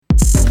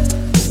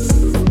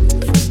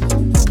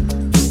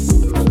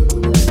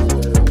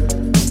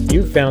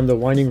found the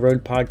Winding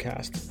Road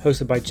podcast,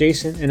 hosted by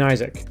Jason and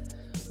Isaac.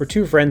 We're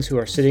two friends who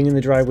are sitting in the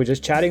driveway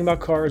just chatting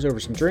about cars over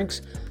some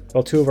drinks,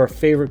 while two of our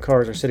favorite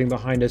cars are sitting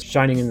behind us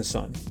shining in the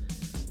sun.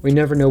 We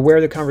never know where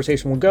the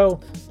conversation will go,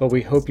 but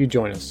we hope you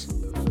join us.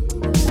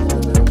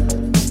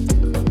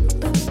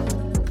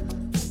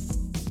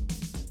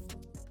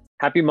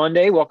 Happy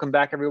Monday. Welcome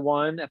back,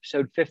 everyone.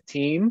 Episode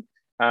 15.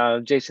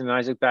 Jason and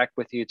Isaac back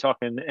with you,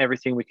 talking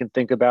everything we can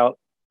think about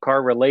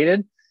car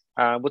related.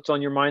 What's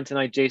on your mind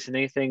tonight, Jason?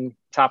 Anything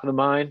top of the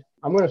mind?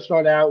 I'm going to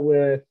start out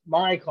with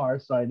my car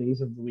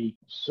sightings of the week.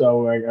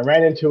 So I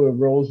ran into a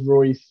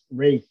Rolls-Royce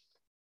Wraith.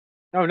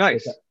 Oh,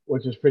 nice.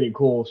 Which is pretty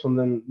cool.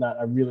 Something that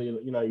I really,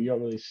 you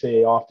don't really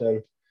see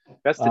often.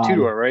 That's the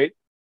two-door, right?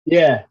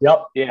 Yeah.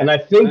 Yep. Yeah. And I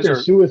think they're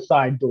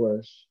suicide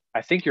doors.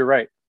 I think you're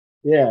right.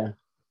 Yeah.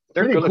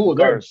 They're pretty good cool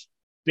cars.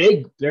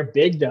 They're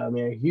big down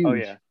there.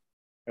 Huge.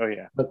 Oh,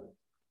 yeah.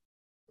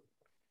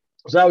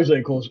 So that was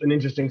really cool. An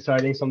interesting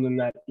sighting, something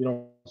that you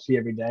don't see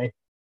every day.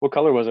 What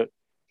color was it?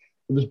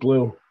 It was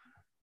blue.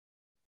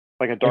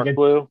 Like a dark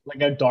blue?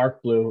 Like a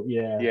dark blue,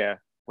 yeah. Yeah.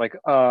 Like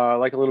a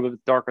little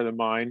bit darker than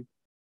mine.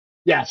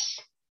 Yes.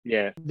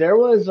 Yeah. There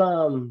was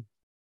I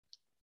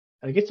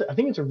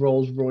think it's a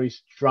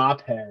Rolls-Royce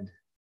drop head.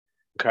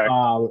 Okay.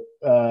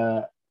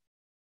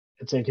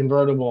 It's a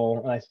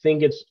convertible. I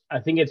think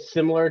it's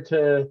similar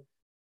to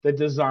the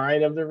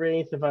design of the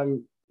Wraith, if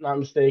I'm not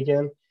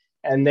mistaken.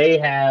 And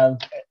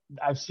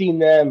I've seen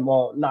them,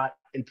 well, not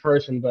in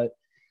person, but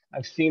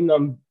I've seen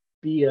them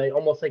be like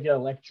almost like an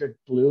electric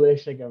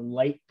bluish, like a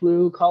light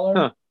blue color.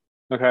 Huh.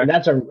 Okay. And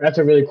that's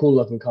a really cool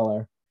looking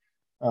color.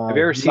 Have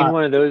you ever seen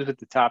one of those with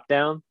the top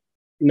down?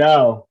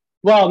 No.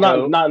 Well,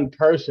 not in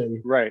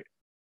person. Right.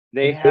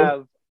 They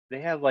have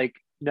like,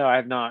 no, I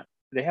have not.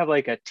 They have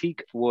like a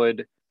teak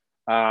wood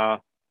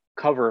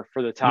cover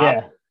for the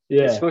top.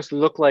 Yeah. It's supposed to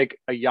look like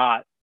a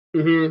yacht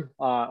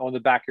on the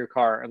back of your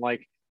car. And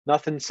like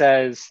nothing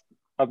says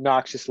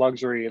obnoxious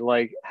luxury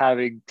like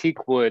having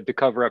teak wood to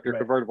cover up your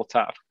convertible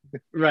top.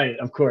 Right,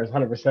 of course,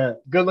 100%.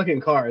 Good looking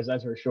cars,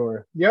 that's for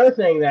sure. The other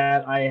thing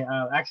that I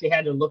actually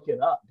had to look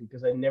it up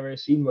because I'd never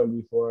seen one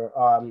before.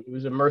 It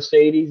was a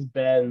Mercedes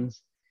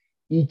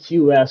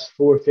EQS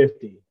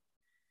 450.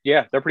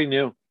 Yeah, they're pretty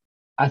new.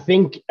 I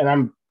think,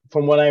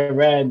 from what I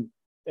read,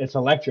 it's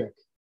electric.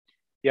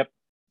 Yep,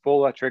 full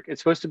electric.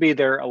 It's supposed to be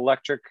their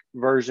electric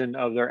version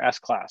of their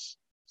S-Class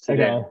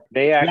sedan.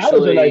 Okay. That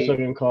was a nice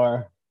looking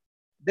car.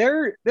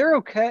 They're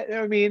okay.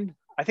 I mean,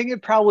 I think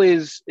it probably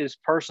is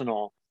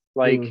personal.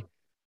 Like,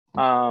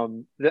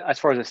 as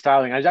far as the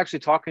styling, I was actually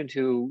talking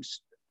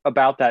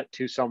about that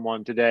to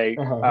someone today.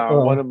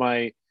 One of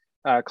my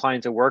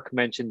clients at work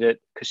mentioned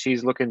it because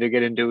she's looking to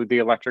get into the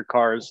electric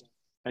cars,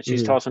 and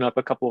she's tossing up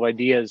a couple of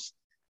ideas.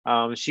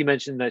 She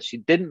mentioned that she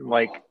didn't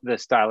like the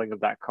styling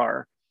of that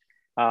car,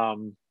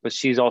 but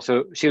she was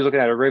looking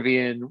at a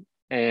Rivian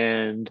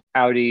and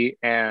Audi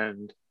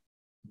and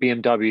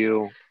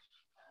BMW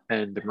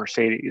and the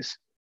Mercedes.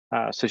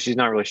 So she's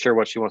not really sure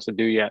what she wants to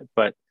do yet,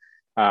 but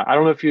I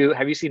don't know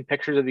have you seen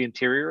pictures of the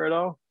interior at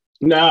all?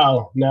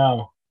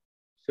 No.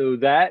 So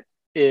that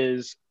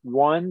is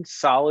one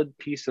solid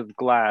piece of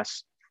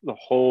glass, the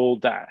whole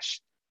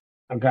dash.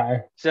 Okay.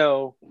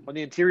 So on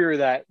the interior of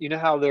that, you know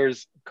how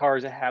there's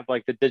cars that have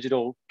like the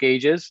digital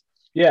gauges?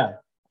 Yeah.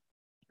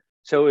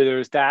 So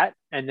there's that,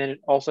 and then it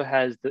also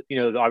has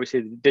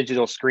obviously the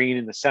digital screen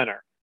in the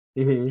center.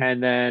 Mm-hmm.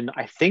 And then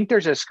I think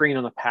there's a screen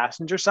on the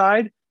passenger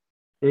side,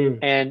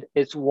 and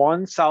it's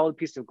one solid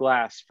piece of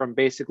glass from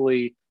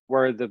basically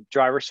where the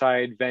driver's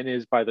side vent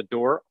is by the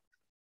door.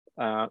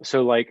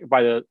 So like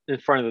in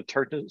front of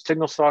the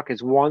signal stalk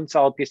is one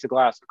solid piece of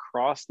glass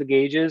across the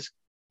gauges,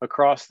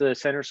 across the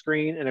center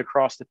screen, and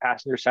across the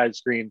passenger side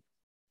screen.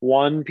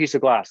 One piece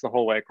of glass the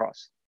whole way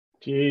across.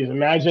 Jeez,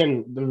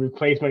 imagine the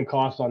replacement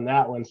cost on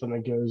that when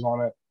something goes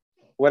on it.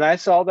 When I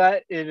saw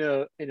that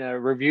in a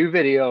review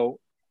video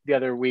the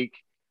other week,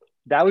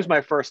 that was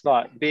my first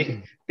thought.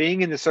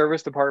 Being in the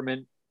service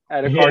department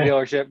at a car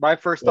dealership, my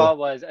first thought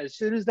was, as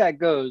soon as that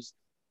goes,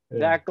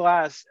 that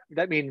glass,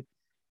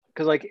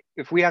 because like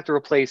if we have to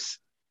replace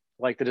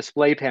like the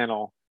display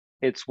panel,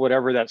 it's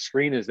whatever that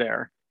screen is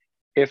there.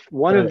 If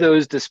one of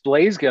those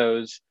displays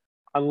goes,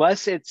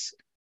 unless it's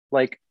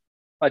like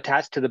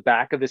attached to the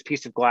back of this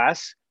piece of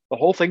glass, the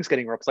whole thing's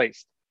getting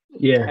replaced.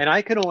 Yeah. And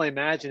I can only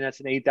imagine that's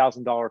an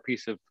 $8,000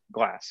 piece of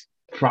glass.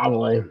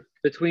 Probably.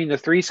 Between the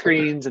three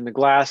screens and the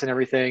glass and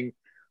everything,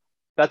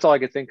 that's all I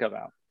could think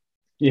about.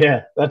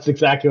 Yeah, that's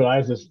exactly what I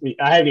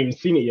haven't even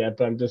seen it yet,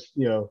 but I'm just,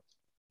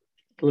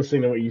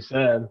 listening to what you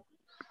said.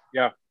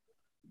 Yeah.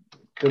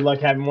 Good luck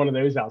having one of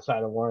those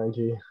outside of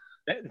warranty.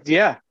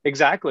 Yeah,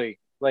 exactly.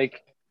 Like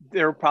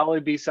there'll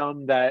probably be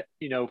some that,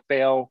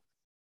 fail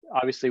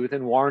obviously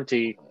within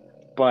warranty,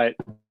 but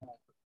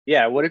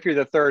yeah, what if you're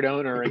the third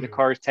owner and the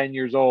car's 10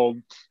 years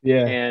old?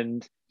 Yeah.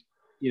 And,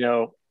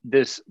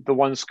 the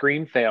one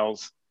screen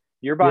fails,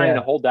 you're buying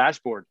a whole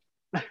dashboard.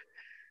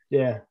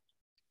 Yeah.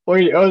 Or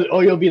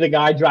you'll be the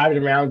guy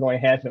driving around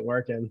going half it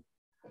working.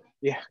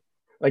 Yeah.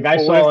 Like I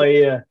saw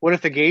what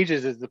if the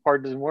gauges is the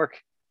part doesn't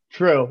work?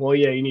 True. Well,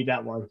 yeah, you need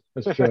that one.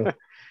 That's true.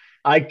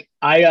 I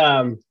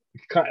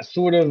kind of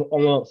sort of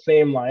on the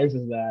same lines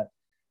as that.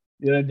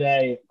 The other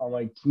day on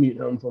my commute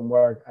home from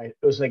work, it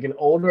was like an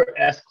older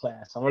S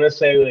class. I want to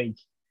say like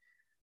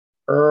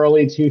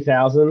early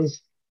 2000s.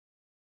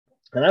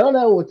 And I don't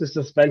know what the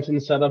suspension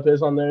setup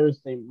is on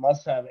those. They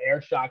must have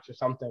air shocks or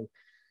something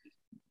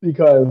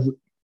because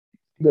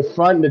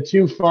the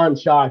two front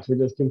shocks were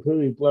just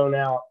completely blown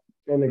out,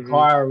 and the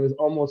car was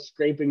almost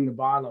scraping the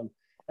bottom,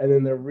 and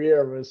then the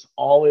rear was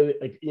always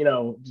like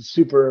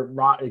super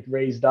like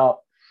raised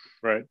up.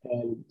 Right.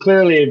 And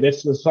clearly,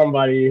 this is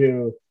somebody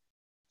who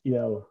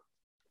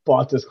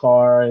bought this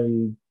car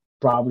and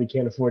probably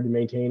can't afford to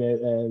maintain it,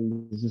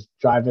 and is just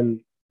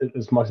driving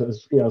as much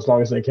as as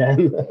long as they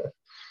can.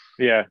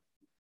 Yeah,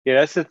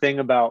 that's the thing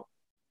about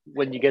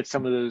when you get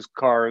some of those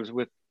cars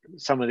with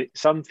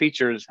some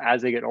features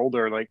as they get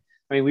older. Like,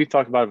 I mean, we've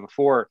talked about it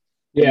before.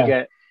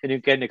 Yeah. You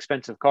get an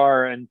expensive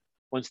car, and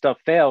when stuff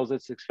fails,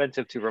 it's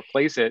expensive to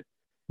replace it.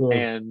 Yeah.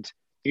 And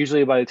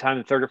usually, by the time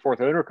the third or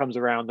fourth owner comes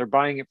around, they're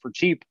buying it for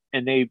cheap,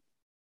 and they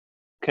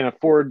can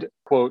afford,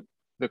 quote,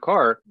 the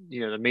car.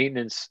 The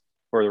maintenance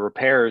or the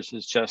repairs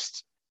is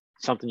just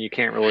something you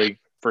can't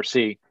really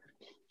foresee.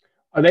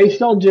 Are they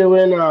still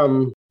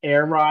doing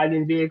air ride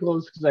in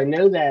vehicles? Because I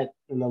know that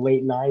in the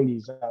late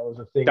 90s that was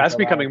a thing. That's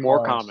becoming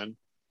more common.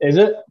 Is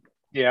it?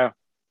 Yeah.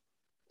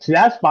 See,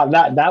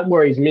 that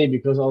worries me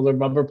because all the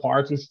rubber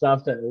parts and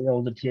stuff that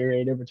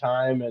deteriorate over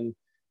time and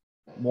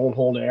won't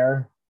hold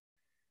air.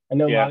 I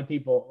know a lot of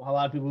people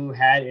who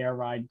had air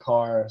ride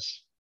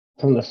cars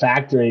from the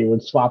factory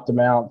would swap them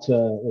out to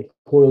like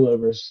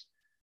coilovers,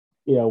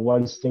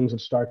 once things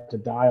would start to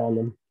die on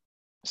them.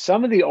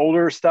 Some of the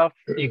older stuff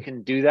you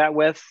can do that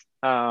with.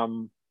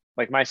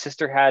 Like my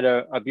sister had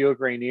a Buick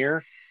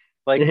Rainier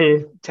like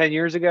 10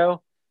 years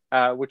ago,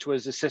 which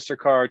was a sister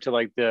car to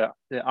like the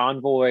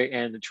Envoy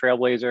and the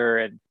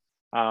Trailblazer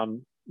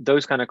and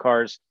those kind of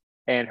cars.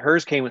 And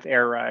hers came with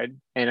air ride.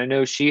 And I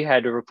know she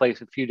had to replace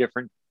a few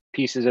different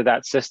pieces of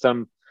that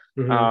system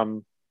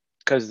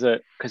because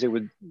it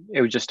would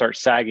just start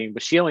sagging.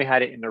 But she only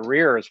had it in the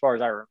rear as far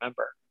as I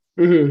remember.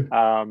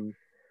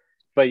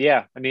 But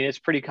yeah, I mean, it's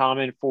pretty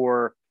common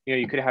for,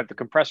 you could have the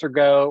compressor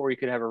go, or you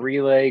could have a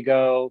relay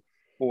go,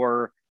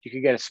 or you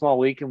could get a small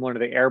leak in one of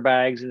the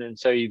airbags. And then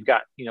so you've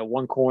got,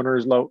 one corner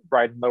is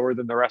riding lower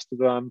than the rest of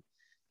them.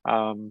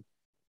 And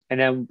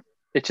then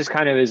it just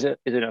kind of is a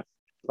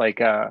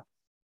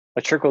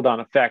trickle down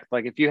effect.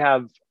 Like if you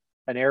have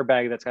an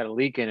airbag that's got a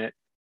leak in it,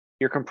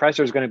 your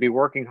compressor is going to be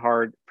working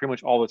hard pretty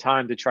much all the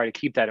time to try to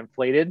keep that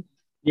inflated.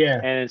 Yeah.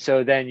 And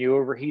so then you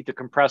overheat the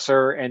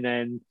compressor, and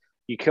then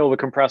you kill the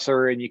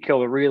compressor and you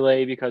kill the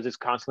relay because it's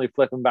constantly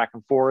flipping back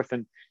and forth.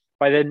 And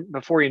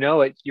before you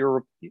know it,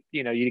 you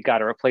got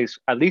to replace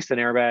at least an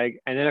airbag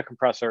and then a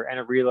compressor and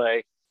a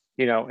relay,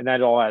 and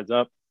that all adds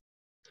up.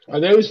 Are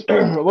those,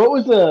 what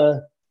was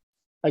the,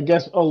 I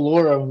guess,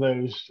 allure of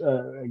those,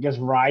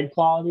 ride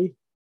quality?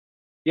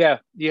 Yeah.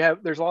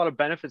 There's a lot of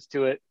benefits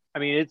to it. I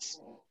mean,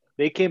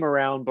 they came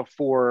around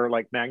before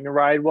like Magna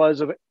Ride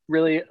was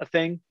really a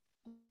thing.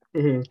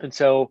 And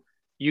so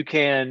you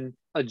can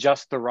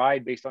adjust the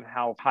ride based on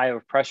how high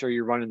of pressure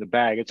you're running the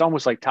bag. It's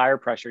almost like tire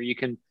pressure.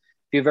 If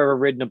you've ever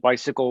ridden a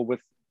bicycle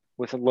with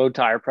a low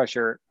tire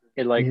pressure,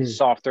 it is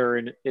softer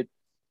and it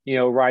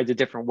rides a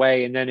different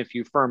way. And then if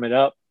you firm it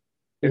up,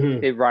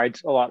 it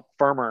rides a lot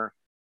firmer,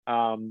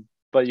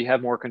 but you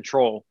have more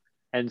control.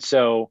 And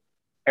so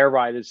air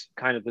ride is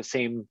kind of the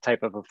same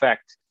type of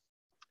effect.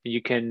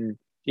 You can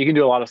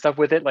do a lot of stuff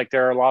with it. Like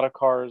there are a lot of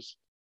cars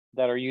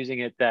that are using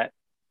it that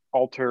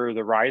alter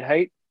the ride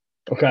height.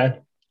 Okay.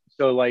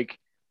 So like,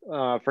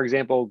 for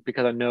example,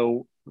 because I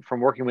know from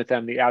working with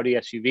them, the Audi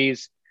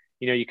SUVs,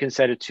 you can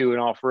set it to an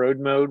off-road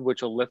mode,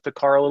 which will lift the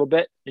car a little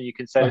bit. And you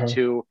can set it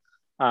to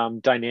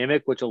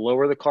dynamic, which will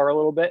lower the car a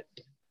little bit.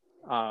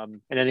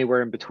 And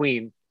anywhere in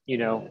between,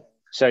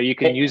 so you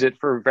can use it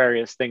for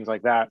various things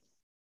like that.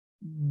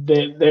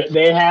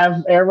 They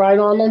have air ride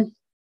on them?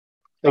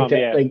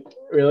 Yeah. Like,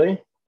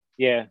 really?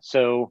 Yeah.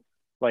 So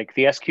like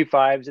the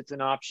SQ5s, it's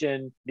an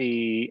option.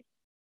 The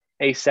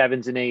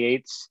A7s and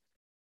A8s,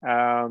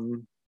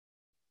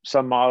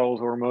 some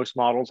models or most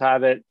models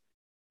have it.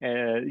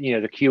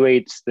 The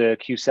Q8s, the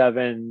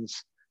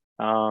Q7s.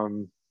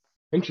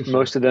 Interesting.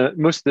 Most of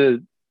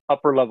the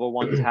upper level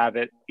ones have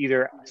it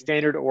either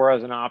standard or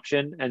as an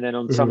option, and then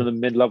on some of the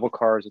mid-level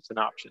cars, it's an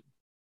option.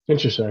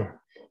 Interesting.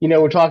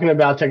 We're talking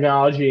about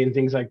technology and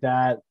things like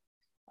that.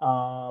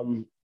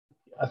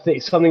 I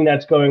think something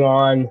that's going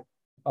on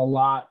a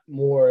lot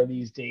more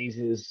these days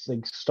is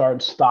like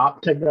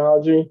start-stop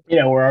technology,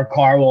 where our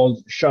car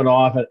will shut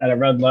off at a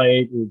red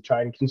light and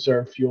try and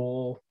conserve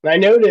fuel. And I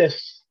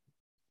noticed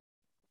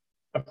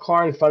a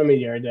car in front of me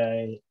the other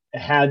day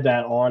had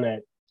that on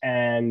it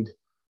and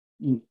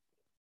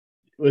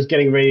was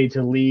getting ready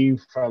to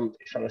leave from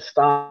a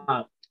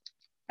stop.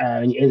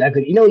 And I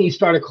could, when you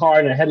start a car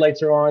and the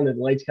headlights are on, the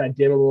lights kind of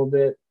dim a little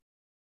bit.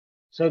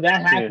 So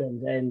that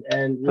happened. Yeah.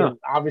 And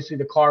obviously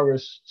the car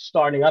was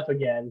starting up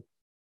again.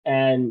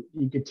 And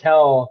you could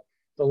tell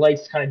the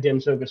lights kind of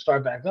dim so it could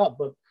start back up.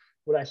 But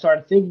what I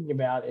started thinking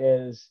about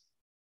is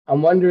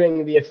I'm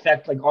wondering the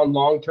effect like on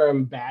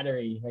long-term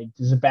battery. Like,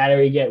 does the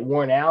battery get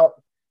worn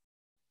out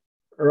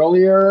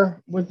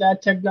earlier with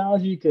that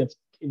technology? Because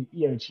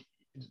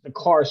the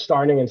car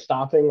starting and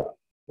stopping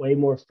way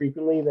more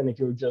frequently than if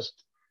you were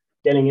just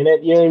getting in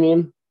it. You know what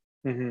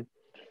I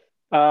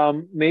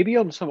mean? Maybe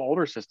on some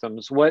older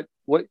systems. What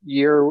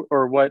year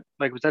or what,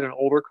 like, was that an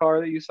older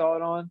car that you saw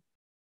it on?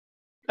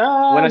 When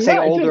I say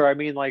No, older, I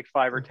mean like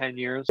 5 or 10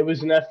 years. it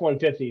was an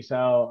F-150,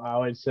 so I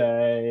would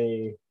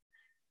say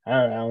I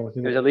don't know.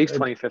 It was at least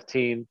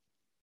 2015.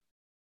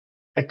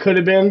 It could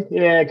have been.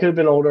 Yeah, it could have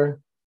been older.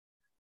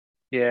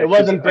 Yeah, It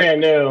wasn't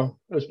brand new.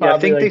 It was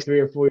probably like 3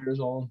 or 4 years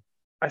old.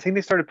 I think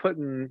they started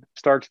putting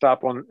start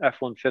stop on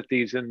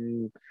F-150s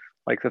in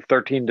like the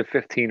 13 to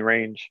 15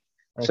 range.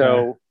 Okay.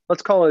 So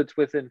let's call it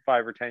within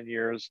 5 or 10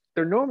 years.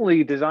 They're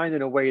normally designed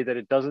in a way that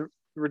it doesn't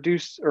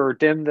reduce or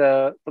dim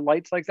the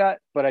lights like that,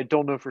 but I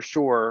don't know for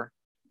sure.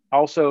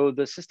 Also,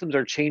 the systems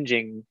are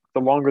changing the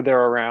longer they're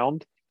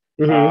around.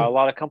 A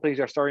lot of companies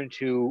are starting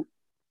to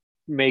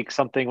make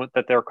something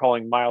that they're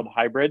calling mild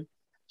hybrid.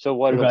 So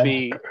what it'll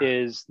be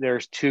is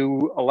there's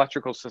 2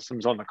 electrical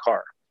systems on the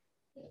car.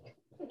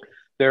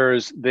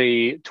 There's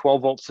the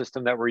 12-volt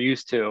system that we're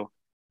used to,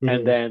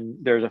 and then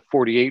there's a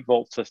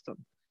 48-volt system.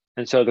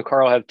 And so the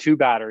car will have 2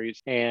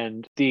 batteries,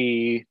 and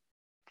the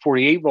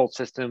 48-volt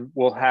system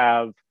will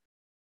have,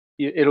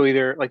 it'll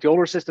either, like the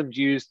older systems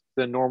use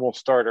the normal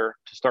starter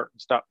to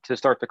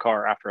start the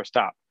car after a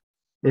stop.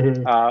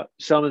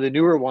 Some of the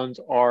newer ones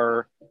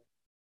are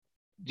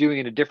doing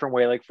it a different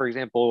way. Like, for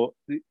example,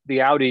 the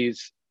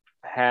Audis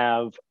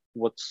have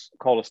what's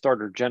called a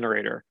starter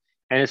generator,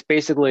 and it's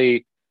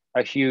basically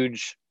a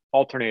huge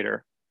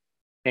alternator,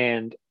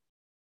 and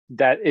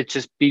that it's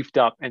just beefed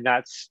up, and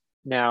that's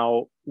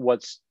now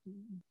what's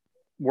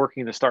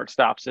working the start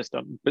stop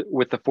system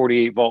with the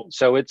 48-volt.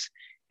 So it's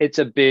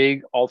a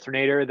big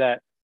alternator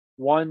that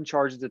one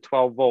charges the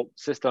 12-volt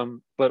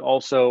system, but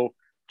also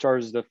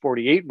charges the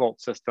 48-volt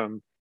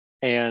system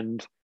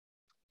and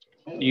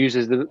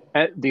uses the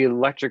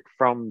electric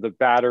from the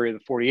battery of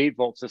the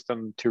 48-volt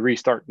system to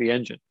restart the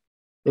engine.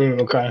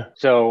 Okay.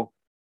 So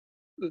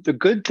the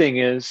good thing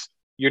is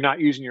you're not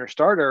using your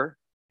starter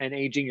and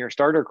aging your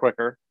starter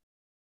quicker,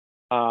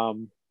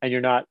 and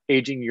you're not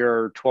aging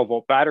your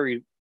 12-volt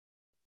battery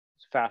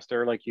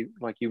faster, like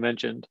you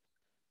mentioned.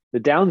 The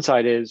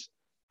downside is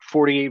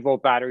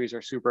 48-volt batteries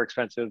are super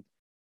expensive,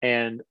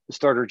 and the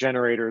starter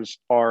generators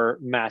are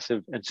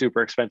massive and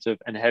super expensive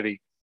and heavy.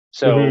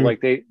 So like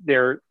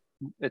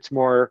it's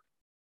more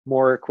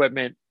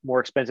equipment, more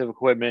expensive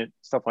equipment,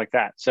 stuff like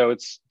that. So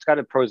it's got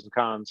its pros and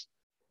cons.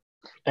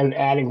 And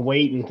adding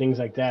weight and things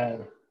like that.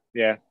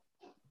 Yeah.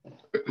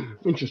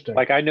 Interesting.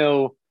 Like, I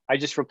know I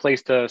just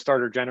replaced a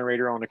starter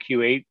generator on a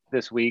Q8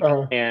 this week,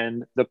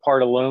 and the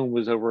part alone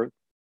was over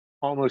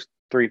almost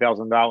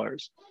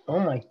 $3,000. Oh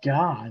my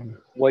God.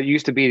 What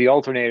used to be the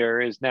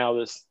alternator is now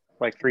this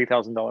like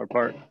 $3,000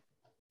 part.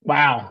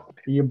 Wow.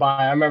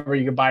 I remember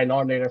you could buy an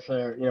alternator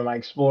for, my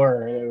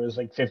Explorer, and it was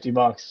like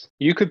 $50.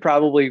 You could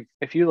probably,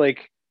 if you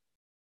like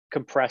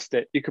compressed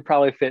it, you could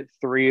probably fit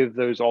 3 of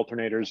those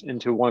alternators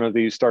into one of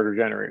these starter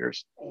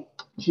generators.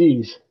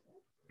 Jeez.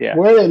 Yeah.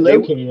 Where are they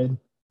located?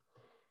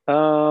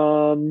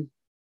 I'm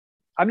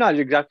not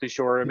exactly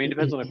sure. I mean, it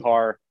depends on the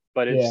car,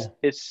 but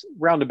it's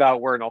roundabout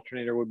where an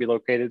alternator would be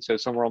located. So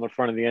somewhere on the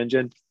front of the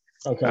engine.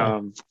 Okay.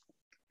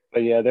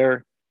 But yeah,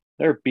 they're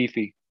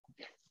beefy.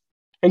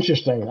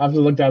 Interesting. I have to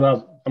look that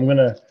up. I'm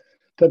gonna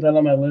put that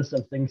on my list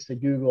of things to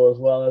Google, as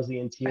well as the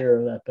interior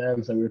of that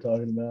Benz that we were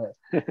talking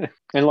about.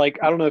 And like,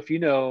 I don't know if you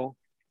know,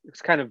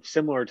 it's kind of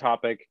similar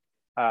topic.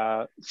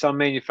 Some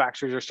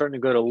manufacturers are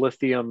starting to go to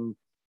lithium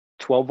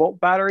 12-volt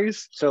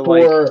batteries. So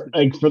for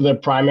the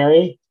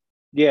primary.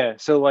 Yeah.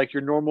 So like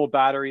your normal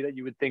battery that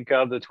you would think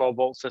of, the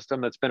 12-volt system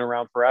that's been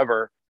around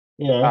forever.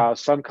 Yeah.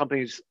 Some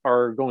companies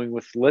are going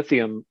with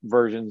lithium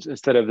versions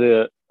instead of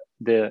the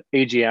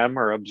AGM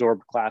or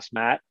absorbed glass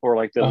mat, or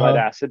like the lead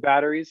acid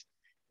batteries.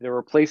 They're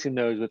replacing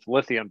those with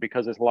lithium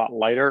because it's a lot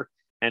lighter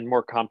and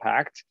more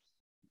compact.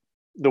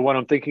 The one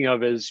I'm thinking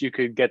of is you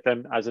could get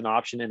them as an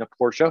option in a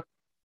Porsche.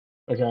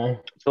 Okay.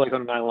 So like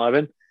on a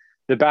 911,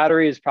 the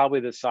battery is probably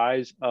the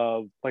size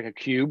of like a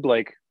cube,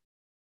 like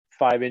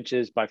 5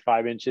 inches by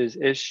 5 inches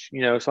ish,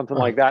 something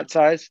like that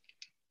size.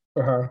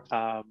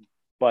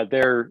 But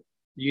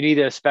you need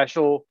a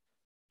special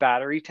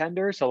battery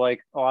tender. So like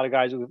a lot of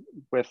guys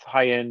with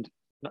high-end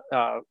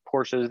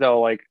Porsches,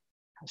 they'll like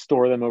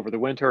store them over the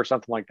winter or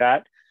something like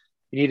that.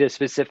 You need a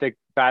specific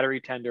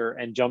battery tender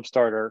and jump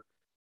starter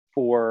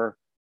for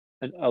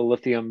a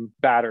lithium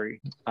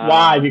battery.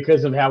 Why?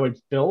 Because of how it's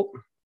built?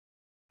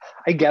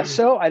 I guess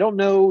so. I don't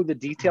know the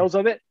details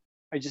of it.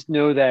 I just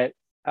know that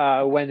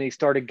when they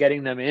started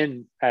getting them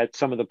in at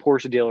some of the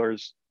Porsche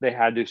dealers, they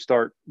had to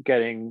start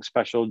getting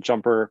special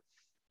jump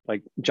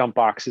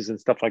boxes and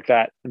stuff like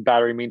that, and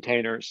battery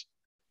maintainers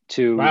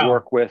to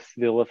work with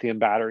the lithium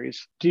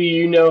batteries. Do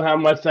you know how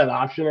much that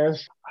option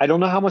is? I don't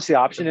know how much the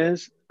option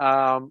is.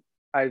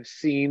 I've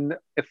seen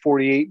a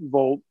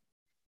 48-volt,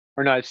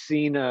 or no, I've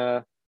seen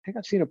a think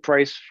I've seen a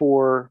price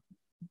for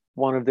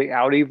one of the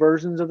Audi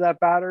versions of that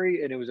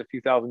battery, and it was a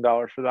few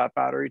 $1,000s for that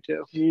battery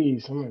too.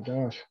 Jeez, oh my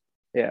gosh.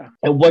 Yeah.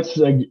 And what's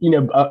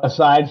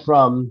aside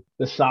from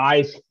the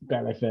size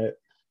benefit,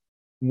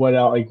 what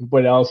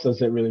else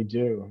does it really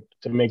do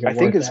to make it I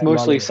think worth it's that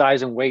mostly money?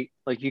 size and weight.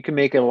 Like you can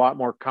make it a lot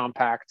more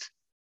compact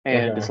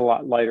and it's a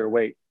lot lighter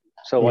weight.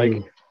 So like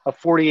a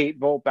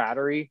 48-volt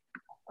battery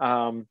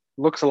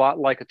looks a lot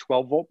like a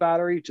 12-volt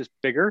battery, just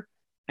bigger,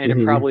 and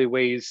it probably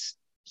weighs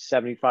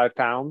 75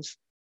 pounds.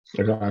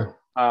 Okay.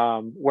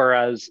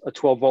 Whereas a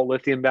 12-volt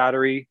lithium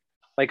battery,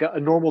 like a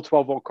normal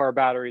 12-volt car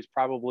battery, is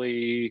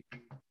probably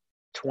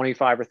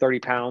 25 or 30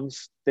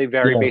 pounds. They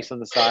vary based on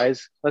the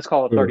size. Let's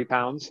call it 30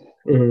 pounds.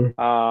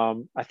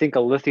 I think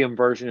a lithium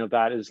version of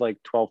that is like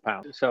 12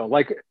 pounds. So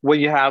like when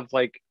you have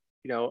like,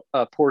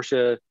 a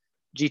Porsche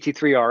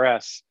GT3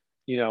 RS,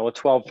 a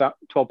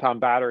 12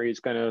 pound battery is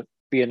going to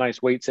be a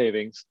nice weight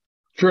savings.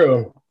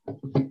 True.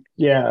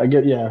 Yeah, I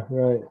get, yeah,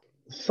 right.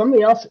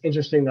 Something else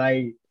interesting that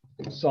I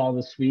saw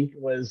this week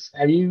was,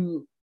 have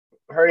you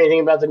heard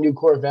anything about the new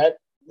Corvette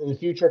in the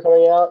future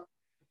coming out?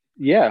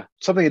 Yeah,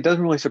 something that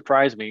doesn't really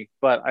surprise me,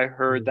 but I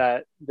heard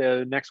that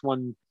the next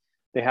one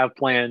they have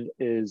planned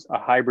is a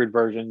hybrid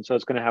version. So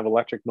it's going to have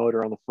electric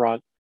motor on the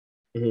front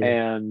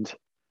and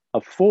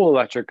a full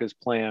electric is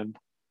planned.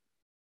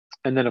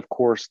 And then of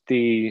course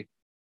the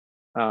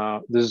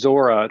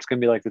Zora, it's going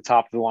to be like the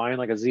top of the line,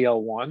 like a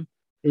ZL1.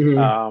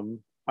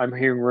 I'm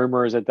hearing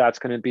rumors that that's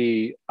going to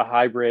be a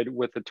hybrid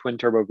with a twin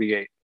turbo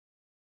V8.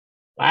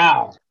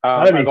 Wow.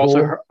 That'd be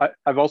cool.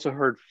 I've also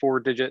heard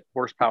 4-digit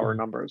horsepower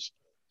numbers.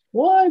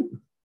 What?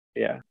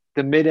 Yeah.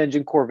 The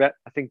mid-engine Corvette,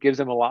 I think, gives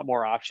them a lot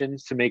more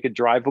options to make it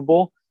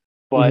drivable,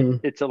 but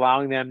it's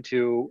allowing them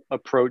to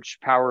approach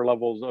power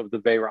levels of the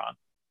Veyron.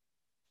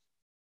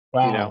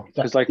 Wow.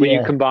 Because like when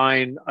you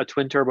combine a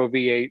twin turbo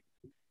V8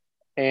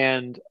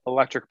 and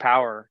electric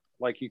power,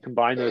 like you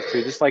combine those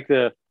two, just like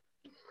the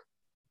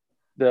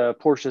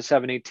Porsche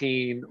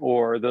 718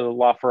 or the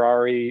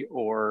LaFerrari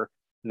or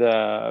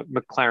the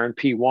McLaren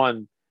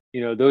P1,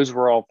 those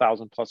were all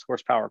 1,000+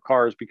 horsepower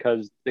cars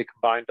because they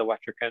combined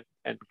electric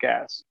and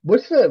gas.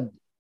 What's the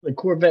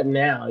Corvette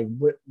now? Like,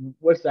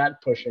 what's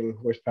that pushing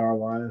horsepower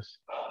wise?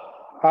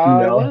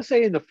 I want to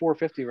say in the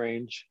 450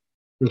 range.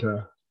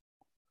 Okay.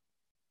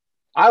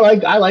 I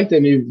like the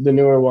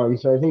newer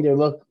ones. I think they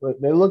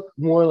look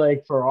more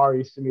like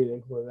Ferraris to me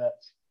than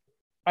Corvettes.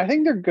 I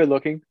think they're good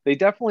looking. They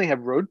definitely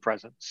have road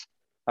presence.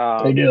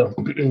 They do.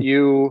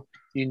 You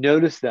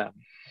notice them,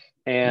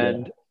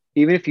 and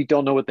even if you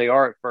don't know what they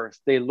are at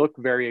first, they look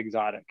very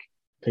exotic.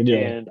 They do,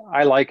 and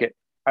I like it.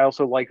 I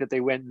also like that they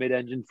went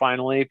mid-engine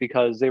finally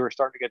because they were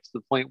starting to get to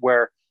the point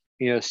where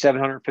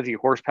 750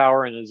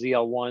 horsepower in a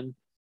ZL1,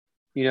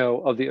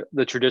 of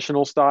the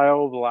traditional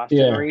style of the last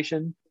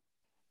generation.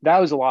 That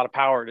was a lot of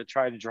power to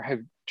try to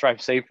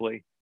drive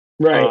safely,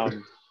 right?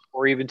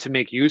 Or even to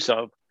make use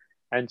of.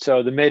 And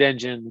so the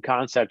mid-engine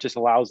concept just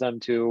allows them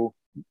to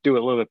do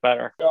it a little bit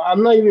better.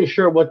 I'm not even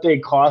sure what they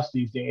cost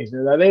these days.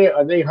 Are they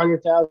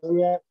 100,000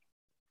 yet?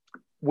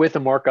 With the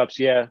markups,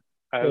 yeah.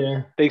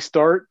 They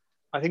start.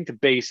 I think the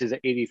base is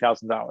at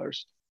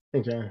 $80,000.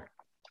 Okay.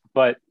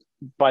 But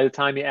by the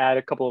time you add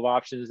a couple of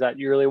options that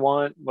you really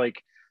want,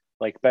 like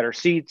better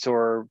seats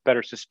or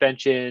better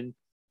suspension,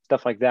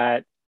 stuff like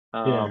that,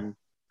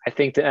 I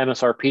think the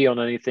MSRP on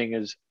anything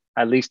is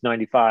at least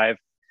 95.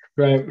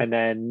 Right. And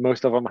then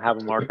most of them have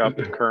a markup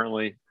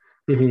currently.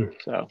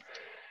 So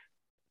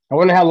I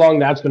wonder how long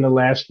that's going to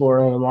last for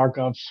on the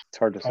markups. It's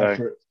hard to say.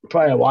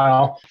 Probably a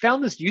while. I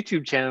found this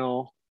YouTube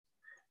channel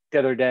the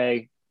other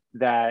day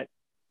that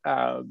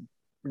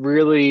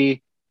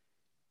really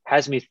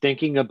has me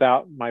thinking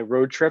about my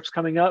road trips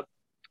coming up.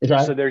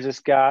 Okay. So there's this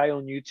guy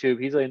on YouTube.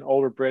 He's an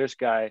older British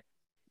guy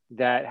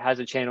that has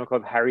a channel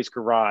called Harry's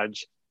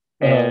Garage.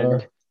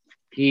 And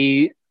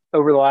he,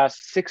 over the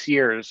last 6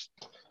 years,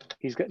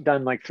 he's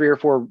done like 3 or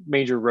 4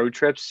 major road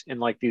trips in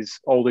like these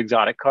old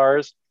exotic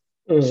cars.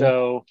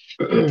 So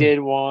he did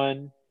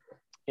one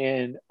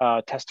in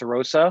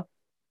Testarossa,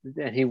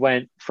 and he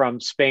went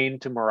from Spain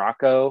to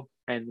Morocco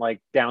and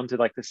like down to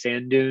like the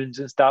sand dunes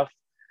and stuff,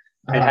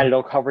 and had it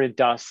all covered in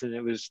dust, and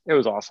it was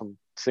awesome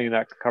seeing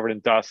that covered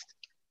in dust.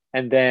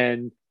 And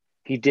then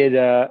he did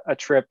a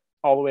trip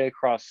all the way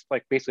across,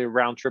 like basically a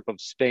round trip of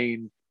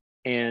Spain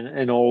in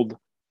an old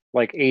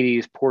like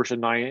 80s Porsche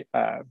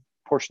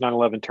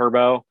 911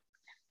 Turbo,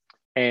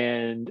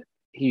 and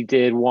he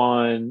did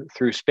one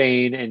through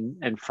Spain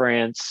and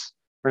France,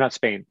 or not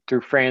Spain,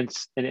 through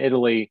France and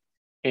Italy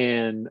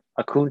in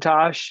a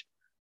Countach.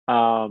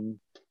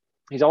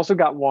 He's also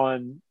got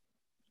one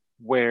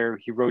where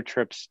he road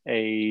trips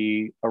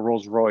a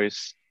Rolls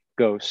Royce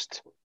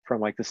Ghost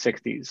from like the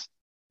 60s.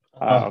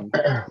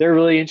 They're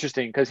really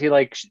interesting because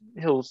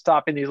he'll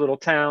stop in these little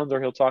towns, or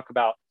he'll talk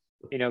about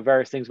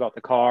various things about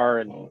the car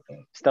and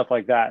stuff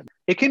like that.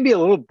 It can be a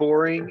little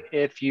boring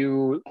if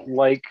you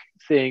like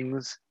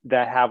things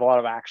that have a lot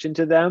of action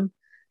to them.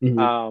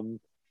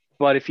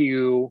 But if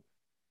you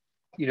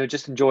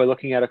just enjoy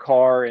looking at a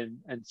car and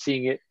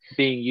seeing it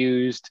being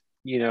used,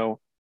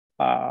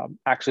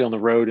 actually on the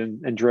road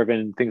and driven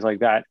and things like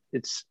that.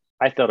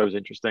 I thought it was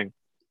interesting.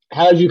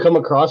 How did you come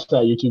across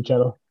that YouTube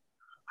channel?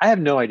 I have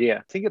no idea.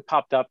 I think it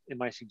popped up in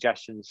my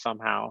suggestions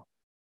somehow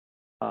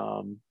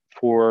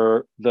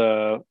for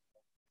the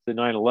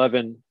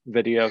 9/11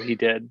 video he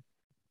did,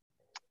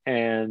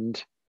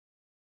 and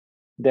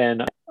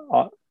then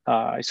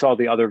I saw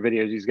the other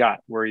videos he's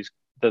got where he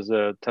does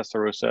the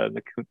Testarossa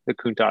and the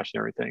Countach and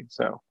everything.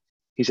 So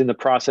he's in the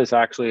process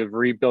actually of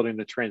rebuilding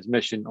the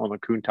transmission on the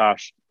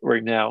Countach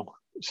right now.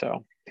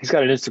 So he's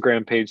got an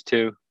Instagram page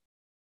too.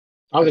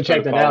 I'll have to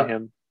check that out.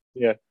 Him.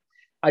 Yeah,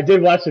 I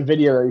did watch the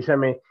video that you sent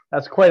me.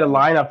 That's quite a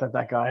lineup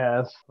that guy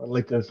has. I'd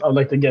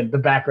like to get the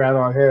background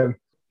on him.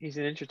 He's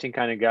an interesting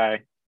kind of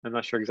guy. I'm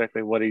not sure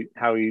exactly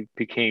how he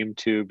became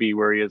to be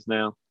where he is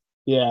now.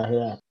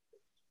 Yeah.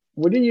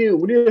 What are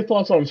your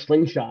thoughts on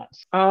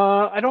slingshots?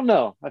 I don't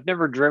know. I've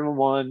never driven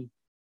one.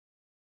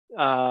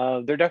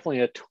 They're definitely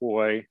a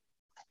toy,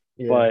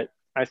 but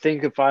I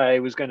think if I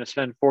was going to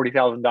spend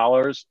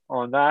 $40,000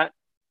 on that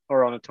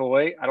or on a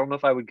toy, I don't know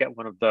if I would get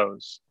one of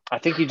those. I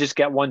think you just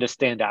get one to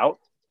stand out.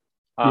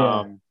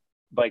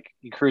 Like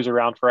you cruise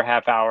around for a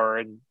half hour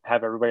and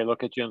have everybody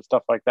look at you and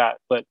stuff like that.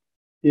 But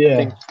I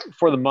think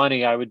for the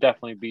money, I would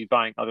definitely be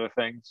buying other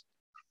things.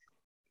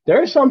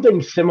 There's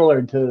something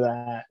similar to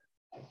that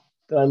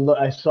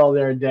I saw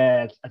their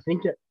dad. I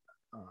think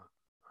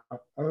I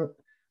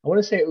want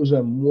to say it was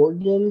a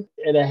Morgan,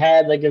 and it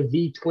had like a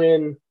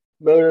V-twin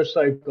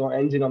motorcycle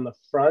engine on the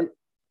front.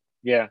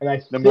 Yeah,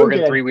 and the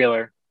Morgan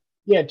three-wheeler.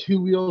 Yeah,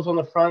 2 wheels on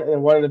the front and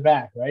then one in the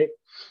back, right?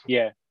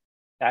 Yeah,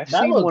 I've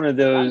seen one of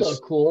those. That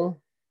looked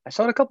cool. I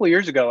saw it a couple of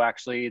years ago,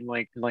 actually, in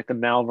like the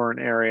Malvern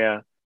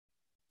area.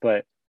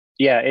 But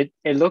yeah,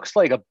 it looks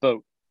like a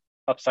boat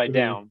upside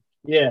down.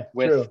 Yeah,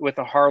 with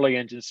a Harley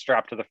engine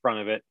strapped to the front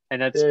of it,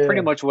 and that's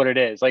pretty much what it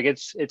is. Like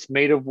it's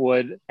made of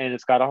wood, and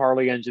it's got a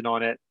Harley engine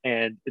on it,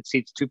 and it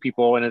seats 2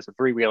 people, and it's a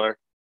 3-wheeler.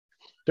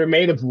 They're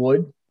made of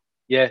wood.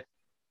 Yeah,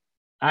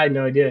 I had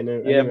no idea.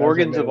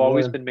 Morgans have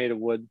always been made of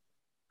wood.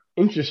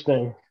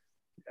 Interesting.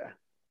 Yeah,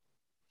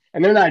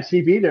 and they're not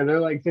cheap either.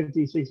 They're like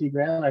 50, 60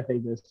 grand, I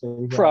think. This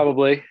thing.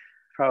 Probably.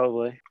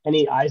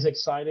 Any Isaac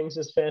sightings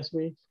this past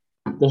week?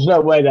 There's no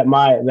way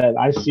that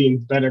I've seen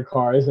better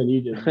cars than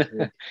you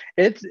did.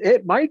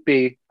 It might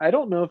be. I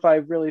don't know if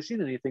I've really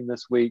seen anything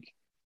this week.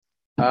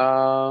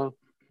 I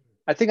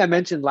think I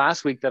mentioned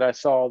last week that I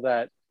saw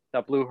that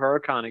blue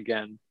Huracan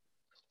again.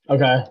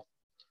 Okay.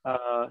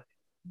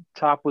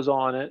 Top was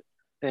on it,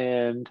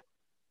 and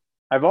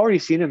I've already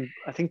seen him,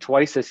 I think,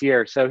 twice this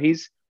year. So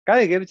he's got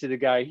to give it to the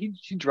guy. He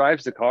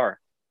drives the car.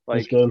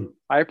 Like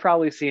I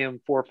probably see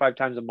him 4 or 5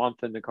 times a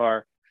month in the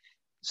car.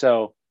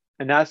 So,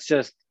 and that's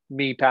just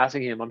me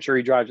passing him. I'm sure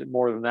he drives it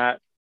more than that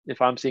if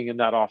I'm seeing him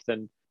that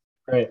often.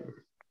 Right.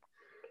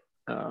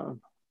 Are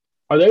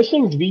those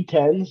things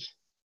V10s?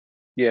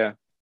 Yeah.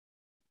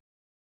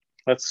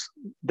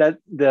 The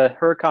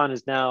Huracan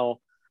is now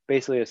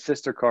basically a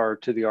sister car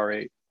to the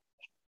R8.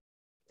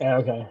 Yeah,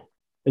 okay.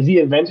 Is the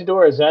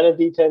Aventador, is that a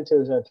V10 too,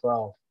 or is that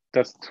 12?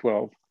 That's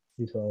 12.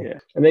 V12. Yeah.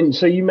 And then,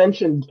 so you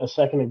mentioned a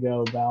second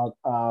ago about,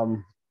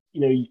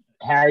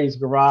 Harry's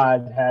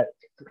Garage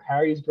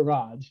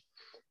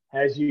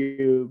has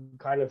you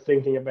kind of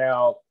thinking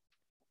about,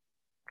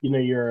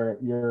 your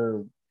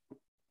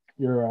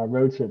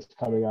road trips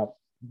coming up.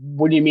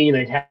 What do you mean?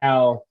 Like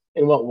how,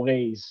 in what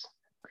ways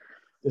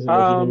does it make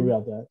you think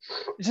about that?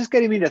 It's just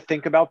getting me to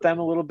think about them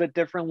a little bit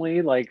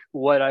differently, like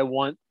what I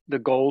want the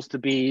goals to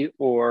be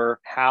or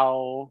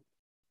how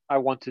I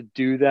want to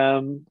do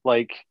them,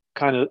 like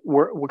kind of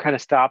what kind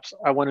of stops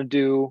I want to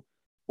do,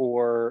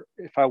 or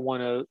if I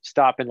want to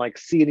stop and like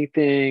see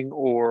anything,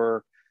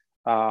 or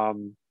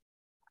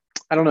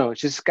I don't know.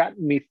 It's just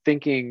gotten me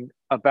thinking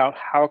about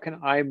how can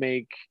I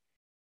make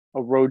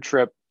a road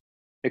trip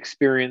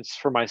experience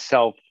for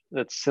myself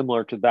that's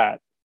similar to that.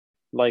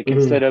 Like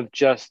instead of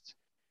just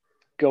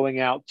going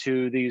out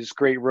to these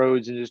great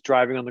roads and just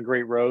driving on the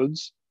great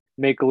roads,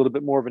 make a little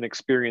bit more of an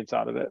experience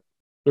out of it.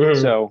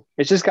 So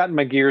it's just gotten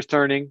my gears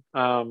turning.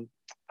 I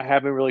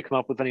haven't really come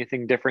up with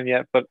anything different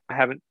yet, but I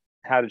haven't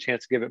had a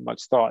chance to give it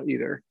much thought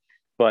either.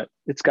 But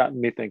it's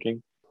gotten me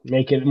thinking.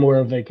 Make it more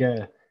of like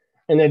an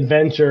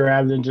adventure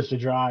rather than just a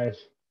drive.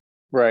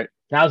 Right.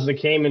 How's the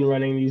Cayman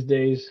running these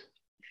days?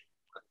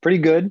 Pretty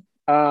good.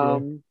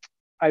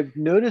 I've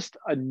noticed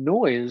a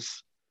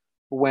noise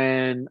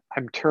when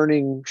I'm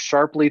turning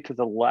sharply to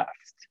the left.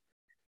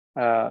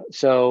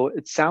 So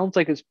it sounds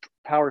like it's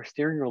power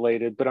steering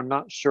related, but I'm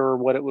not sure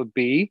what it would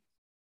be.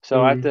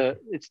 So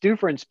it's due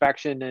for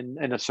inspection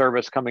and a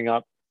service coming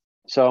up.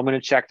 So I'm going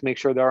to check to make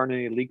sure there aren't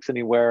any leaks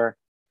anywhere.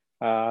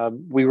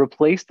 We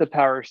replaced the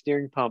power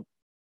steering pump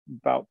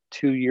about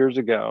 2 years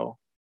ago.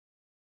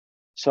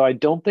 So I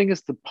don't think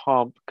it's the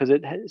pump because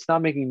it's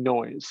not making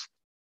noise.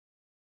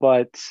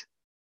 But,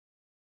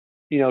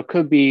 it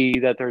could be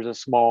that there's a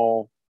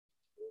small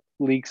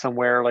leak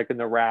somewhere like in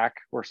the rack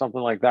or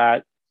something like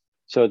that.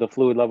 So the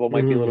fluid level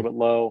might be a little bit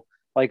low.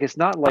 Like it's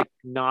not like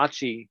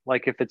notchy,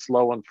 like if it's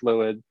low on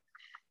fluid.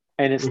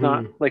 And it's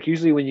not like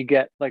usually when you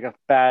get like a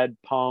bad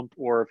pump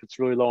or if it's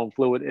really low on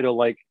fluid, it'll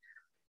like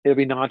it'll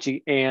be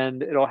notchy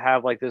and it'll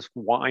have like this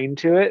whine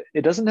to it.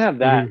 It doesn't have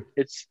that.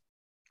 Mm-hmm.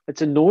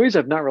 It's a noise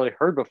I've not really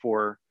heard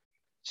before.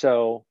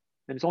 So,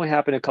 and it's only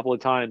happened a couple of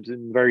times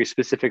in very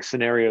specific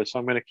scenarios. So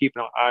I'm going to keep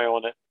an eye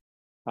on it.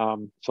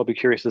 So I'll be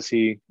curious to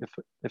see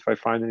if I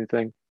find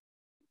anything.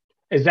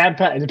 Is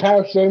the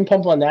power steering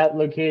pump on that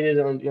located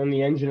on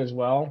the engine as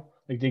well?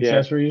 Like the Yeah.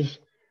 accessories?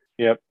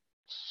 Yep.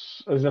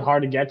 Is it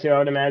hard to get to, I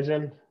would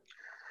imagine?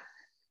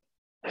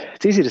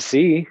 It's easy to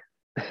see.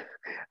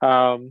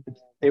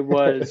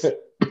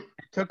 It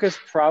took us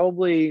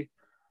probably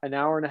an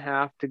hour and a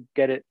half to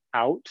get it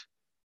out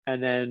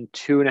and then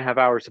 2.5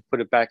 hours to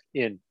put it back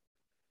in.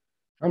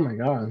 Oh my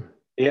God.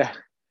 Yeah.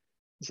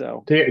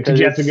 So did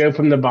you have to go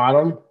from the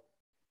bottom?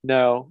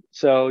 No.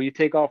 So you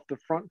take off the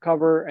front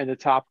cover and the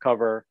top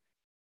cover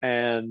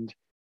and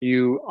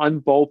you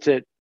unbolt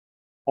it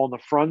on the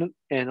front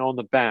and on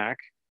the back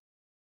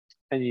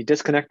and you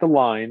disconnect the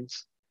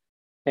lines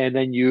and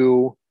then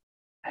you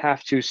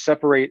have to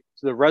separate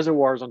the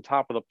reservoirs on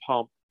top of the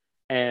pump.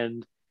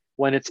 And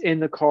when it's in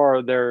the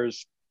car,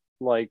 there's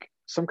like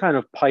some kind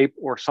of pipe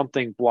or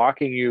something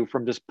blocking you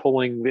from just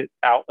pulling it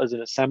out as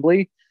an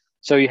assembly.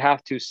 So you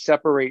have to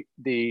separate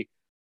the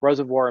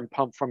reservoir and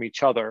pump from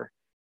each other.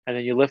 And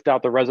then you lift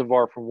out the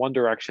reservoir from one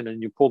direction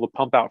and you pull the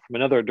pump out from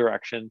another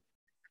direction.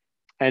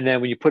 And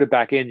then when you put it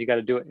back in, you got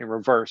to do it in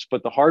reverse.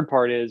 But the hard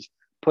part is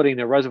putting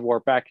the reservoir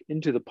back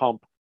into the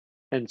pump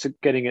and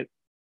getting it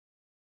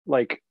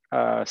like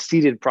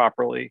seated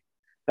properly.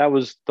 That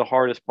was the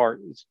hardest part,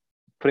 is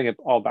putting it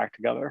all back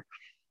together.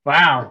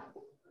 Wow.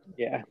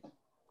 Yeah.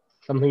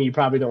 Something you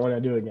probably don't want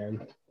to do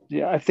again.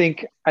 Yeah, I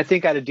think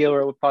at a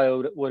dealer it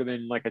would have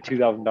been like a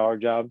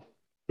 $2,000 job.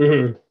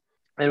 Mm-hmm.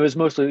 And it was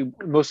mostly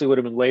would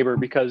have been labor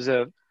because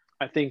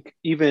I think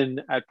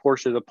even at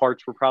Porsche the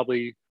parts were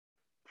probably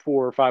 $400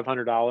 or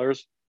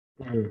 $500,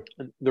 and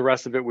the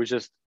rest of it was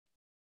just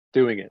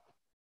doing it.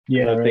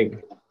 Yeah,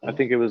 I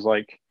think it was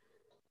like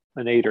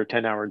an 8 or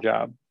 10 hour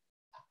job.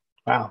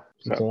 Wow,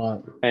 that's a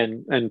lot.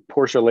 And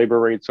Porsche labor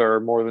rates are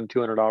more than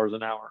 $200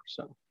 an hour.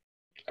 So.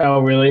 Oh,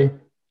 really?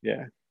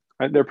 Yeah,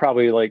 they're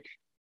probably like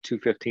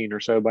 $215 or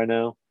so by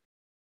now,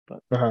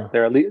 but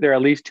they're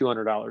at least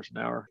 $200 an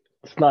hour.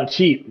 It's not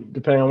cheap,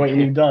 depending on what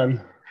you've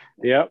done.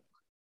 Yep.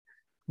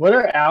 What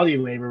are Audi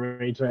labor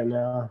rates right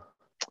now?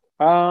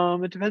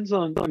 It depends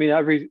on. I mean,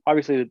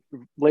 obviously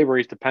the labor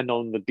rates depend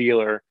on the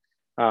dealer.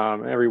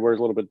 Everywhere is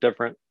a little bit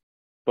different,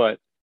 but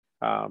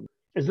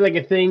is it like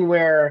a thing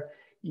where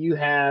you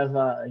have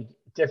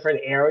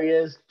different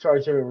areas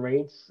charge different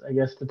rates? I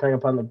guess depending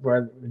upon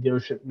where the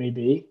dealership may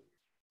be.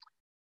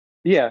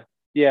 Yeah,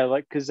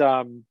 like because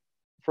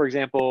for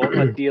example,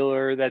 a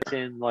dealer that's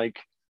in like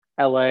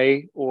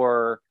LA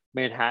or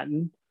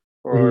Manhattan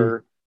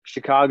or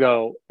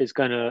Chicago is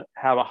going to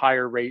have a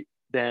higher rate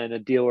than a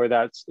dealer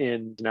that's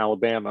in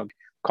Alabama.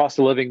 Cost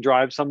of living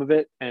drives some of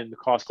it, and the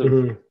cost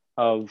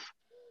of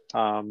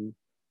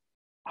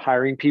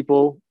hiring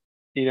people,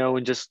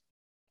 and just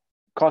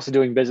cost of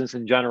doing business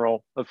in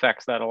general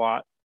affects that a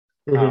lot.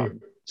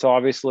 So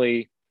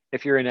obviously,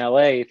 if you're in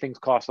LA, things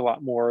cost a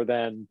lot more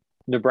than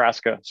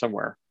Nebraska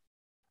somewhere.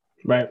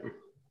 Right.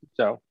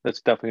 So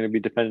that's definitely going to be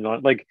dependent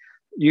on, like,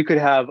 you could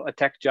have a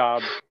tech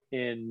job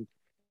in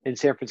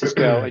San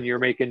Francisco and you're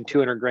making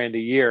 $200,000 a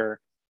year.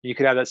 You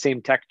could have that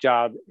same tech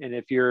job, and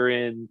if you're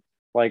in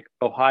like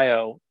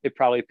Ohio, it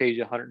probably pays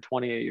you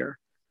 $120,000 a year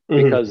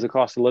because the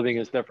cost of living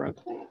is different.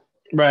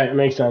 Right, it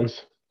makes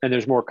sense. And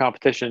there's more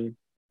competition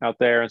out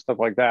there and stuff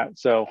like that.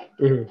 So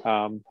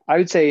I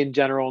would say in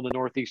general in the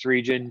Northeast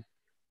region,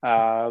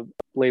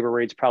 labor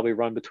rates probably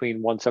run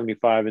between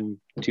 175 and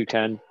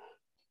 210.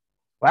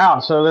 Wow,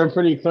 so they're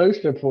pretty close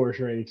to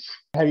Porsche rates.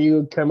 Have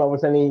you come up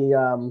with any,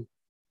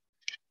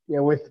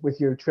 with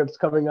your trips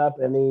coming up,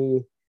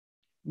 any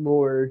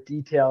more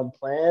detailed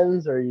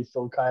plans, or are you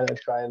still kind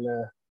of trying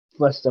to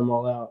flesh them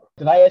all out?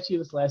 Did I ask you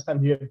this last time?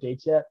 Do you have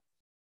dates yet?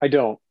 I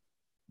don't.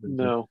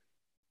 No.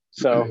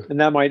 So, and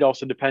that might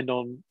also depend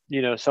on,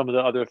 some of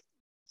the other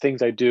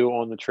things I do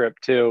on the trip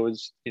too,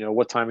 is,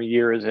 what time of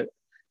year is it?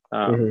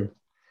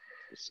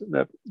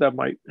 So that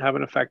might have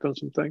an effect on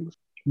some things.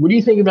 What do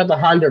you think about the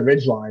Honda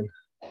Ridgeline?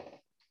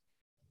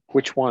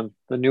 Which one?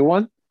 The new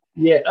one?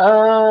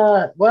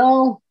 Yeah.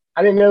 Well,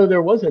 I didn't know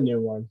there was a new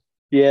one.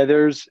 Yeah,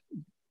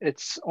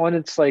 it's on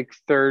its like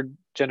third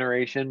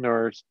generation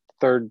or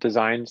third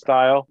design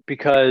style,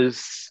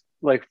 because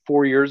like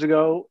 4 years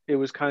ago, it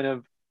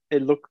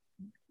looked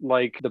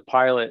like the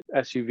Pilot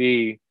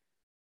SUV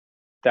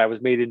that was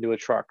made into a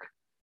truck,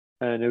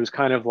 and it was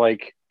kind of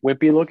like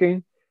wimpy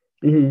looking.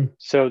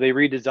 So they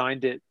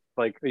redesigned it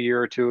like a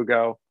year or two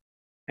ago,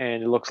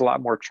 and it looks a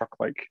lot more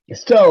truck-like. It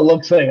still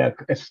looks like I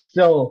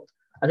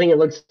think it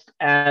looks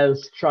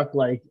as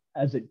truck-like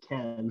as it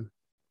can.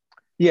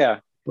 Yeah,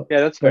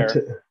 that's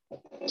fair.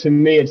 To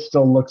me, it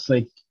still looks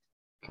like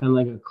kind of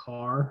like a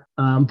car.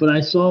 But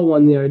I saw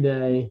one the other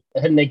day.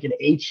 It had like an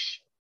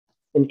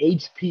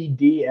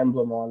HPD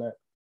emblem on it,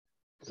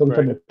 some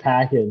type of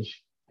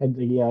package. Had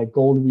the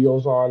gold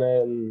wheels on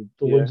it and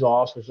the woods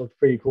off, which looked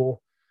pretty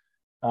cool.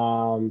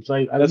 So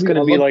that's going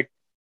to be like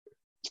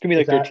It's gonna be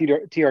like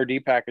their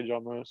TRD package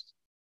almost.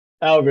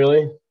 Oh,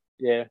 really?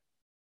 Yeah.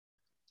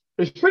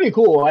 It's pretty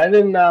cool. I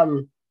didn't. I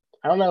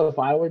don't know if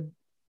I would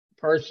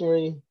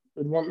personally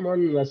would want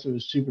one unless it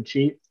was super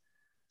cheap.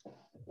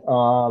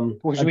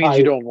 Which means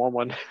you don't want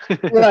one.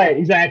 Right,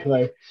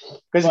 exactly.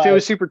 Because if it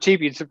was super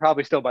cheap, you'd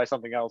probably still buy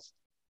something else.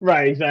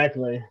 Right,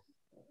 exactly.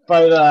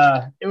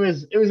 But it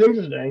was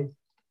interesting,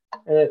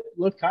 and it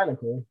looked kind of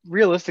cool.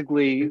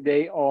 Realistically,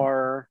 they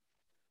are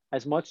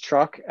as much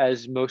truck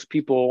as most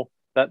people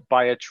that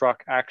buy a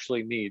truck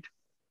actually need.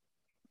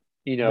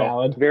 You know,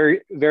 Valid.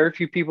 very, very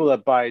few people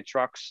that buy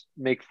trucks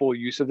make full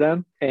use of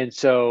them. And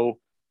so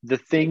the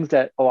things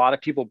that a lot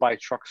of people buy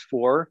trucks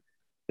for,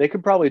 they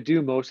could probably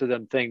do most of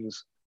them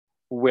things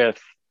with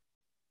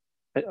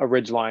a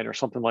Ridgeline or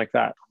something like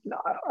that.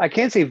 I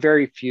can't say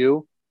very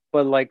few,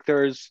 but like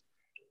there's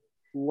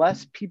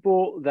less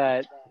people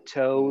that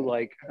tow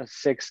like a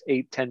 6,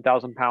 8,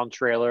 10,000 pound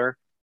trailer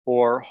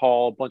or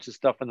haul a bunch of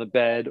stuff in the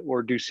bed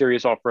or do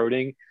serious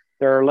off-roading.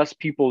 There are less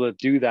people that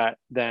do that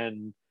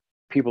than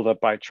people that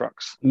buy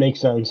trucks.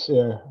 Makes sense.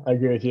 Yeah, I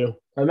agree with you.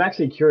 I'm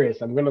actually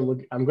curious. I'm gonna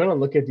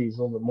look at these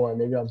a little bit more.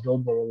 Maybe I'll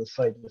build one on the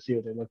site to see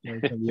what they look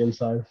like from the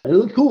inside. It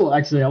looked cool,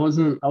 actually. I was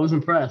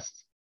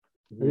impressed.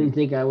 I didn't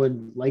think I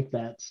would like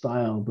that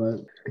style, but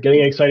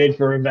getting excited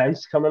for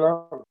events coming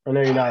up. I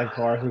know you're not a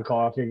cars and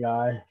coffee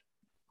guy.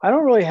 I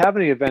don't really have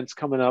any events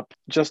coming up.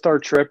 Just our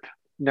trip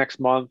next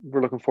month.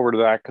 We're looking forward to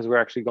that because we're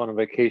actually going on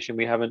vacation.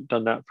 We haven't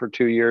done that for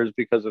 2 years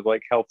because of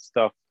like health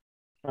stuff.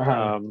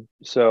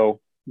 So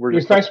we're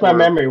just refresh my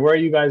memory. Where are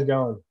you guys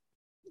going?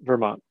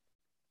 Vermont.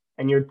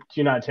 And you're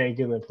not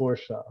taking the Porsche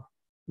stuff?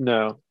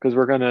 No, because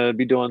we're gonna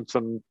be doing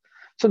some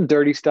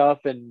dirty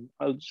stuff and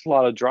just a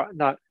lot of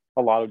not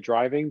a lot of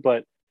driving,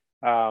 but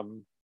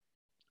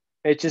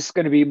it's just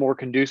going to be more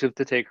conducive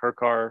to take her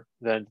car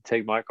than to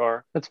take my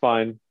car. That's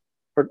fine.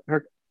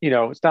 Her,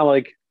 it's not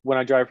like when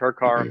I drive her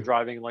car, I'm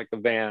driving like a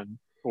van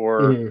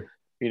or,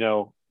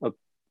 a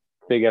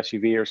big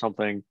SUV or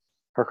something.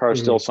 Her car is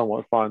still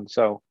somewhat fun.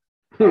 So,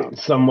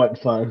 somewhat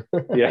fun.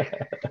 Yeah.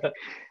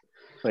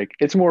 Like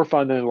it's more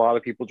fun than a lot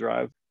of people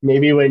drive.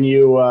 Maybe when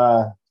you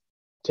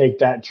take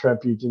that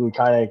trip, you can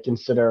kind of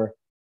consider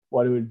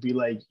what it would be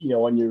like,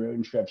 on your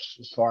own trips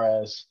as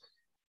far as,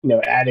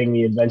 adding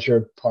the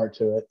adventure part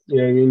to it. You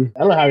know what I mean? I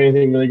don't have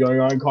anything really going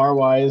on car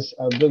wise.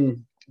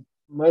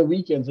 My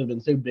weekends have been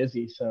so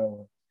busy.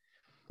 So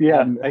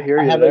yeah, I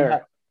hear you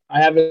there.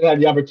 I haven't had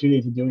the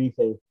opportunity to do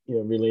anything,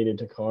 related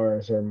to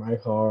cars or my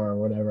car or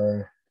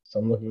whatever. So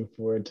I'm looking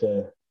forward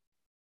to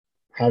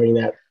having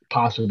that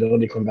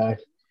possibility come back.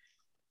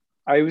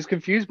 I was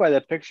confused by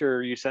that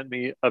picture you sent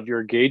me of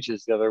your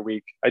gauges the other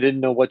week. I didn't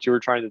know what you were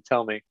trying to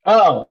tell me.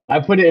 Oh, I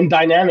put it in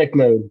dynamic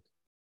mode.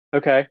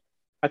 Okay.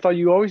 I thought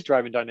you always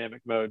drive in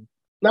dynamic mode.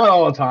 Not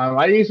all the time.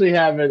 I usually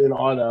have it in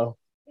auto.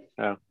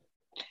 Oh.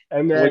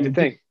 And then, what did you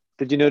think?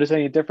 Did you notice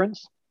any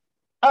difference?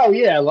 Oh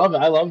yeah, I love it.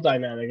 I love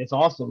dynamic. It's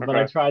awesome. Okay. But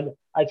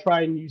I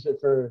try and use it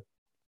for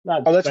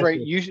not. Oh, that's right.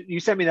 You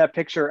sent me that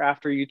picture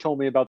after you told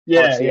me about the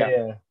RCF.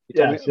 Yeah. You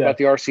told me about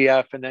the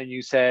RCF, and then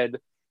you sent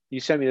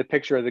me the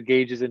picture of the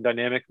gauges in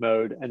dynamic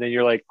mode, and then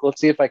you're like,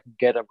 let's see if I can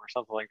get them or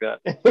something like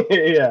that.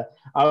 Yeah.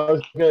 I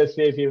was gonna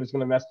see if he was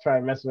gonna try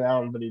and mess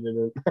around, but he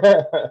didn't.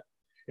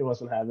 He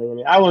wasn't having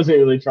any. I wasn't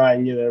really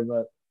trying either,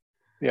 but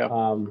yeah.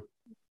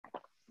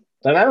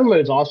 Dynamic mode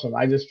is awesome.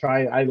 I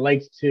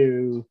like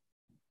to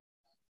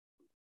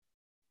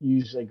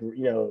use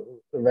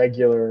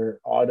regular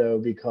auto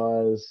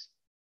because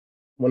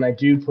when I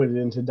do put it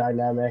into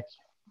dynamic,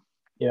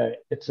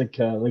 it's like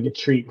a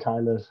treat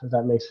kind of, if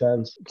that makes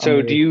sense.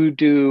 So do you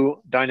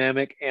do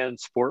dynamic and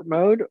sport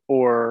mode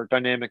or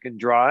dynamic and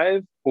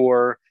drive,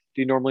 or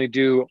do you normally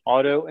do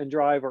auto and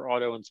drive or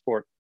auto and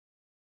sport?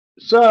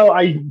 So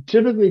I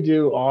typically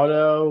do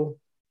auto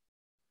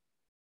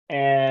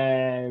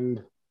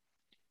and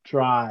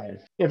drive.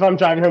 If I'm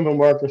driving home from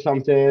work or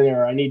something,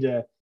 or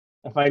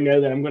if I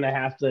know that I'm going to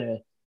have to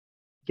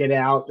get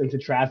out into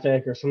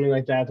traffic or something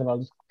like that, then I'll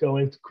just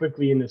go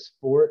quickly into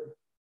sport.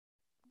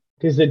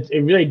 Because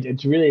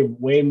it's really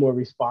way more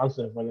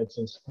responsive when it's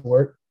in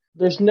sport.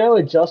 There's no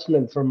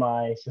adjustment for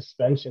my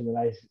suspension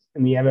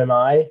in the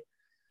MMI.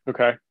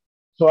 Okay.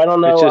 So I don't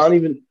know.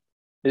 Is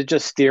it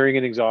just steering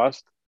and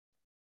exhaust?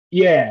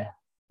 Yeah.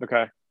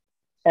 Okay.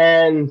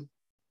 And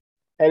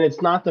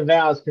it's not the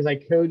valves because I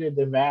coded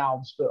the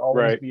valves to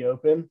always be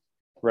open.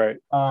 Right.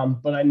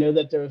 But I know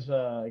that there's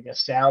a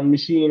sound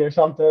machine or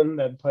something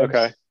that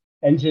puts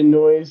engine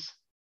noise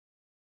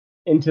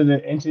into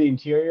the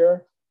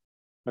interior.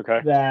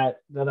 Okay. That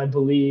I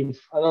believe,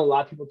 I know a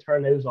lot of people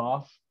turn those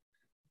off.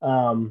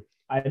 I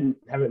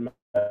haven't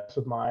messed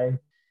with mine,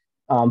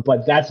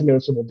 but that's a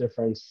noticeable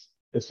difference.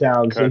 The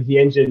sounds, the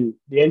engine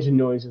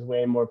noise is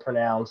way more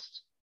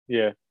pronounced.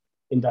 Yeah.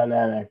 In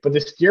dynamic, but the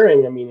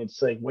steering, I mean,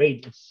 it's like,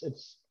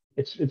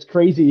 it's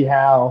crazy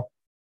how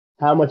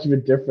much of a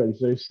difference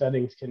those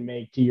settings can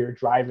make to your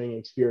driving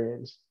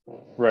experience.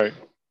 Right.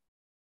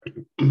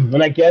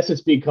 And I guess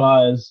it's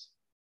because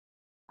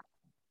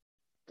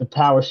the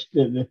power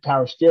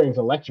steering is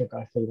electric,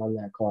 I think, on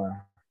that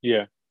car.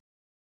 Yeah.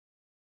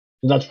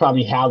 That's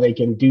probably how they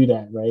can do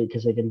that, right?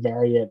 Because they can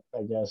vary it,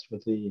 I guess,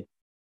 with the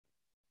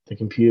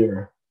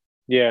computer.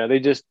 Yeah, they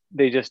just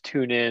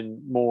tune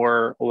in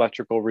more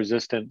electrical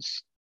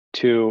resistance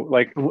to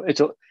like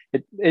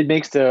it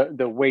makes the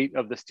weight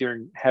of the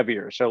steering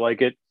heavier. So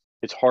like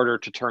it's harder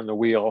to turn the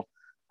wheel.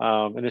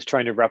 And it's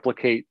trying to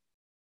replicate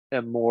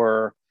a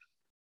more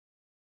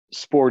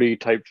sporty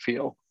type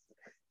feel.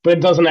 But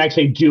it doesn't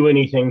actually do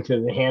anything to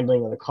the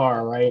handling of the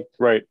car, right?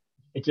 Right.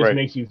 It just Right.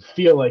 makes you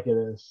feel like it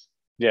is.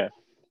 Yeah.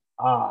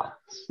 Ah,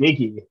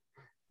 sneaky.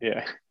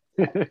 Yeah.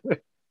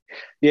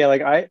 Yeah,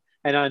 like I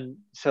and on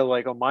so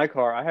like on my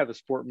car, I have a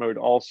sport mode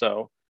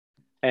also.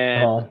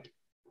 And Uh,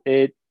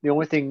 it the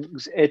only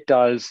things it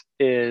does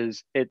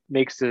is it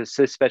makes the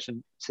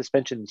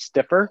suspension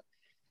stiffer,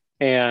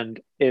 and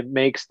it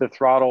makes the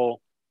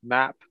throttle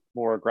map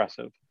more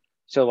aggressive.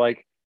 So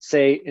like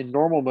say in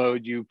normal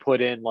mode you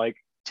put in like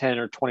 10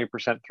 or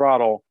 20%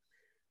 throttle.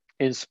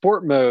 In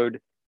sport mode,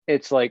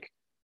 it's like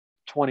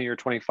 20 or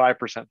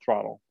 25%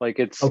 throttle. Like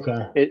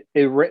okay.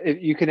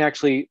 you can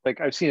actually like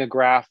I've seen a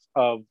graph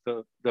of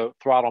the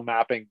throttle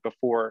mapping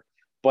before,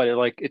 but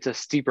it's a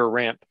steeper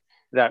ramp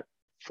that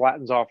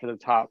flattens off at the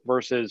top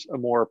versus a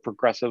more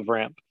progressive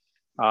ramp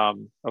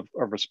of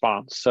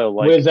response. So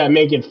What like does that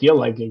make it feel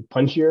like? Like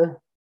punchier?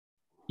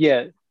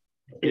 yeah,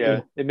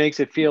 yeah, it makes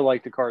it feel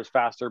like the car is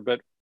faster,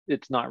 but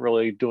it's not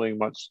really doing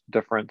much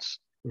difference.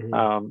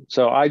 Mm-hmm.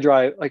 So I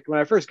drive like when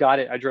I first got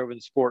it, I drove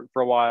in sport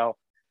for a while,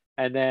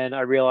 and then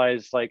I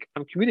realized like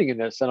I'm commuting in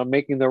this and I'm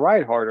making the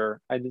ride harder,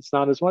 and it's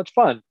not as much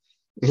fun.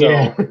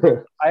 Yeah.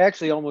 So I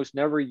actually almost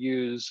never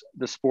use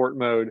the sport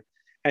mode.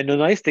 And the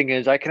nice thing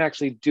is I can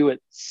actually do it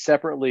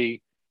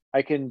separately.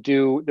 I can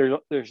do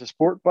there's a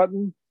sport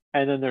button,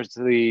 and then there's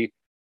the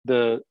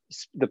the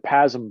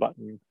PASM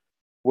button,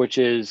 which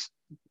is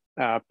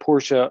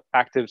Porsche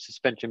Active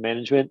Suspension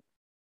Management.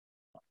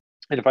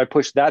 And if I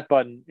push that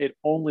button, it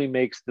only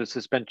makes the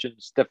suspension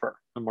stiffer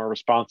and more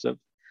responsive.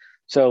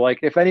 So, like,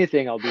 if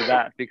anything, I'll do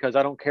that because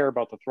I don't care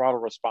about the throttle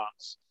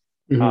response.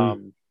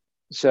 Mm-hmm.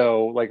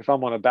 So, like, if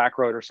I'm on a back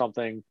road or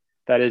something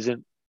that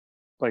isn't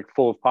like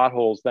full of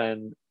potholes,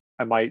 then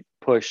I might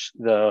push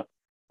the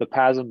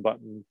PASM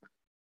button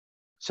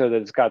so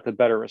that it's got the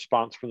better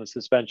response from the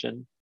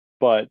suspension.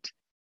 But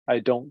I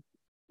don't.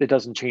 It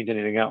doesn't change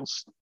anything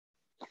else.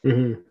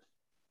 Mm-hmm.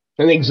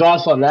 And the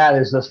exhaust on that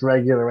is just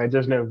regular, right?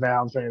 There's no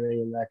valves or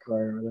anything in that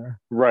car over there.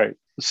 Right.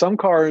 Some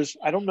cars,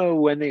 I don't know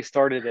when they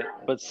started it,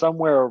 but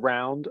somewhere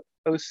around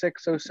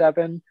 06,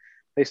 07,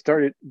 they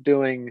started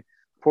doing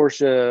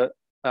Porsche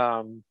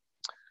um,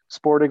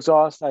 Sport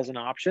exhaust as an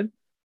option.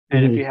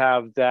 And if you Mm-hmm.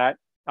 have that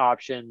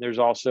option, there's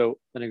also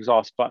an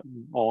exhaust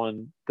button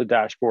on the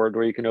dashboard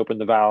where you can open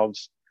the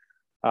valves.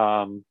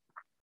 Um,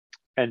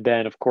 and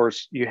then, of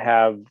course, you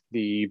have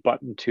the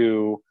button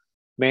to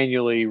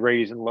manually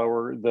raise and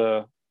lower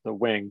the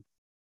wing.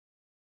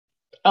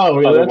 Oh,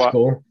 really? That's Otherwise,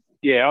 cool.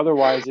 yeah,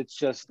 otherwise it's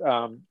just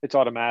it's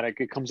automatic.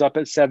 It comes up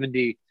at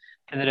 70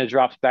 and then it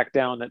drops back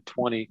down at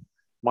 20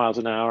 miles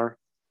an hour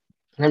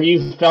Have you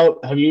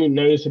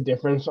noticed a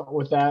difference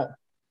with that?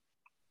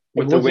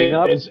 Like, with the wing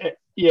up.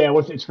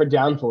 it's for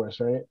downforce,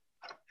 right?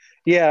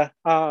 Yeah,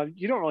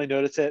 you don't really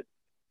notice it.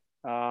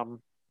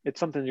 Um, it's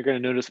something you're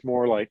going to notice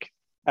more like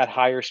at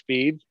higher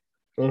speed,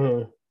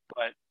 Mm-hmm.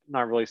 but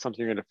not really something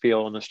you're going to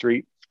feel on the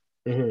street.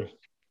 Mm-hmm.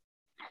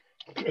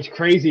 It's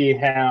crazy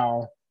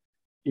how,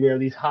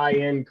 these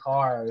high-end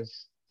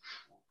cars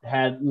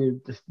had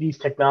these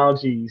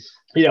technologies,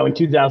 in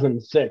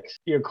 2006.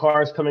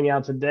 Cars coming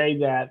out today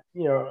that,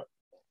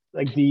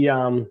 like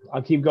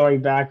I'll keep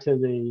going back to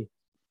the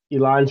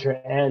Elantra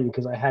N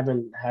because I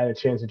haven't had a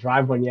chance to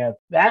drive one yet.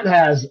 That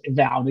has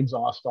valve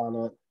exhaust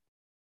on it,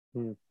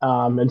 Hmm.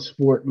 and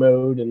sport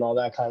mode and all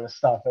that kind of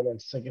stuff. And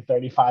it's like a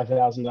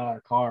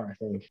 $35,000 car, I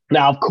think.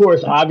 Now, of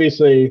course,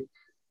 obviously,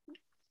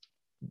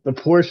 the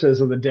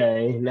Porsches of the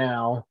day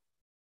now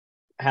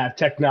have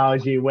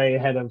technology way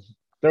ahead of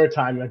their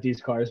time that these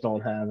cars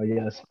don't have. I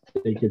guess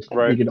you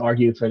Right. could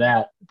argue for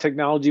that.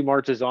 Technology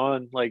marches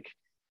on. Like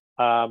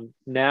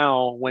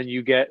now, when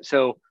you get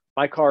so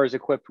my car is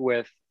equipped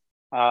with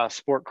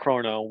Sport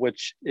Chrono,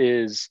 which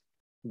is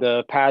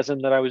the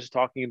PASM that I was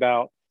talking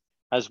about,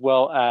 as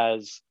well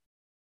as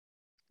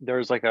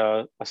there's like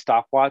a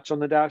stopwatch on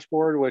the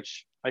dashboard,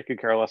 which I could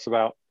care less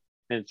about,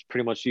 and it's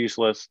pretty much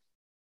useless.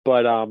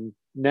 But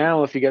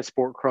now, if you get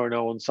Sport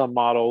Chrono on some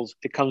models,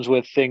 it comes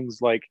with things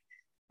like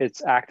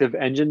it's active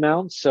engine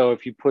mounts. So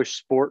if you push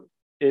Sport,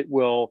 it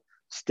will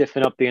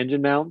stiffen up the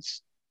engine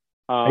mounts.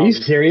 Are you Um,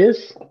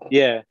 serious?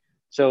 yeah.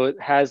 So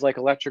it has like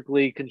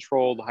electrically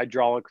controlled,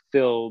 hydraulic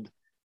filled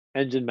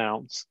engine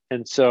mounts.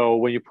 And so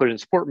when you put it in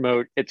sport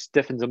mode, it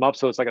stiffens them up.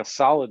 So it's like a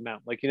solid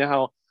mount. Like, you know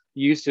how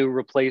you used to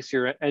replace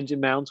your engine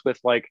mounts with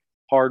like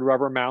hard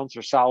rubber mounts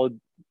or solid,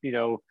 you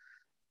know,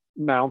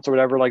 mounts or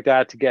whatever like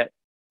that to get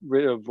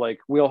rid of like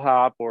wheel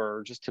hop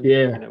or just to,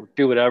 Yeah.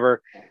 do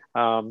whatever.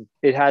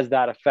 It has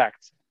that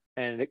effect,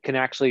 and it can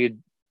actually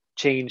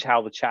change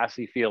how the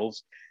chassis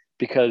feels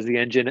because the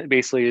engine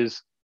basically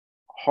is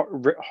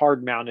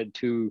hard mounted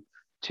to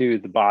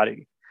the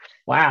body.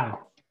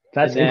 Wow.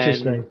 That's And then,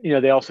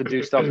 interesting. they also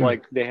do stuff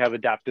like they have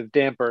adaptive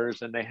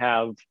dampers, and they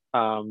have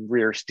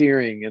rear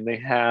steering, and they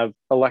have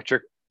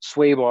electric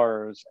sway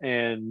bars,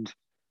 and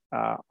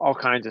all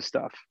kinds of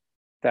stuff.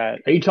 That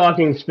Are you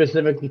talking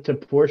specifically to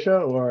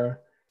Porsche, or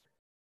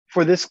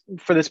for this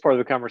part of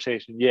the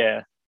conversation,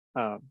 yeah,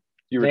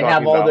 you were they talking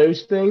have all about,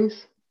 those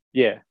things?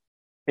 yeah,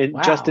 and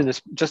Wow.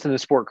 just in the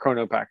sport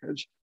chrono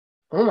package,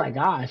 Oh my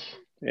gosh.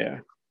 yeah.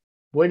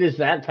 What does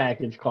that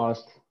package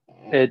cost?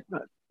 It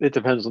it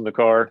depends on the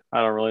car.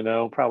 I don't really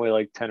know. Probably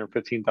like $10,000 or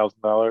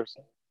 $15,000.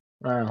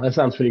 Wow, that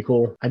sounds pretty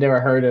cool. I never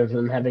heard of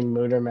them having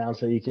motor mounts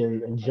that you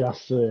can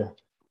adjust the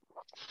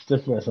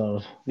stiffness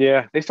of.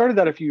 Yeah, they started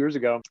that a few years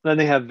ago. Then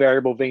they have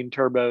variable vane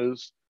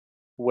turbos,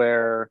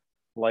 where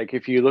like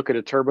if you look at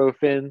a turbo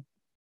fin,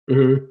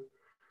 Mm-hmm.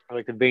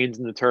 like the vanes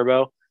in the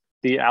turbo,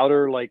 the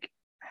outer like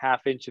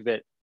half inch of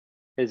it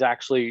is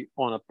actually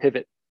on a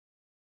pivot,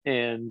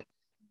 and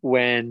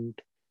when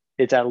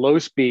it's at low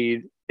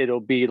speed, it'll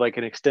be like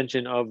an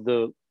extension of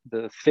the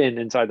fin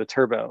inside the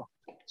turbo,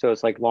 so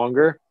it's like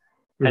longer.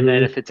 And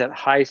then Mm-hmm. if it's at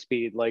high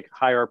speed, like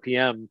high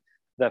RPM,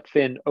 that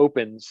fin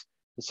opens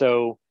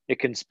so it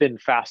can spin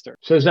faster.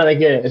 So is that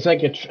like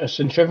a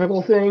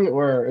centrifugal thing,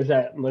 or is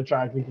that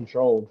electronically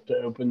controlled to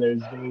open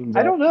those veins I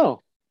up? don't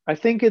know. I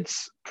think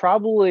it's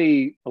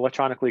probably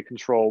electronically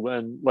controlled,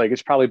 and like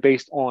it's probably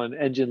based on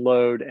engine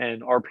load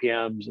and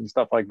RPMs and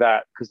stuff like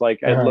that. Because like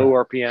at low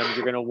Uh-huh. RPMs,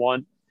 you're going to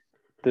want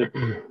the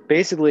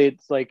basically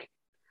it's like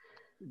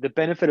the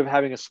benefit of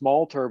having a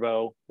small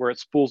turbo where it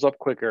spools up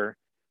quicker.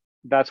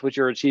 That's what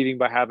you're achieving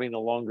by having the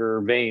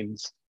longer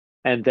vanes.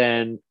 And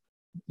then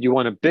you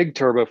want a big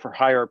turbo for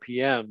high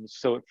RPMs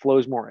so it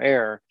flows more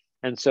air.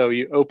 And so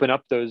you open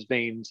up those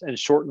vanes and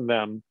shorten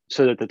them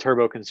so that the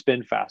turbo can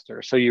spin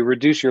faster. So you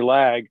reduce your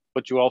lag,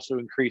 but you also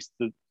increase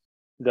the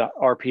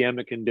RPM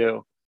it can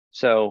do.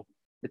 So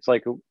it's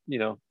like,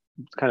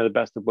 it's kind of the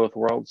best of both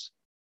worlds.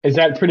 Is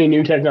that pretty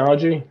new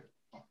technology?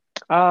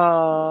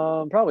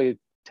 Probably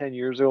 10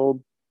 years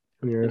old.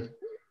 Because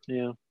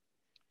And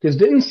yeah.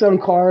 didn't some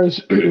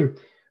cars,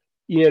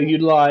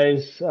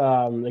 utilize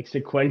like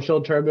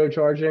sequential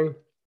turbocharging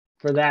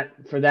for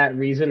that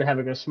reason,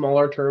 having a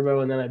smaller turbo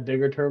and then a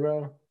bigger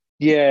turbo?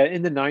 Yeah,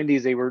 in the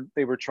 90s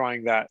they were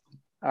trying that.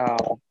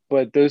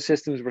 But those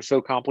systems were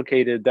so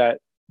complicated that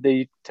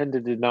they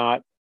tended to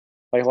not,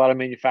 like, a lot of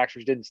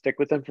manufacturers didn't stick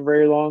with them for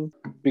very long,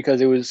 because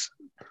it was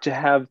to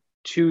have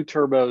two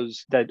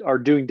turbos that are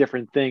doing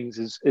different things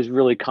is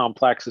really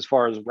complex as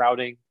far as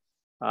routing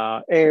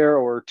air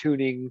or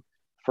tuning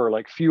for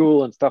like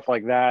fuel and stuff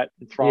like that,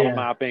 and throttle Yeah.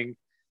 mapping.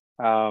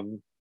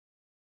 Um,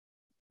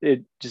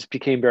 it just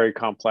became very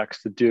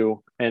complex to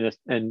do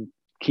and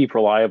keep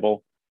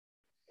reliable.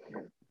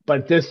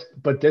 But this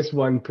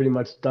one pretty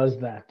much does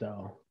that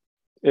though.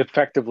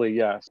 Effectively,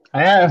 yes.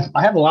 I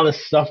have a lot of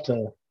stuff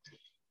to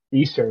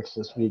research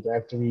this week. I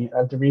have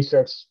to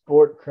research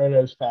Sport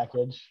Chronos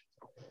package.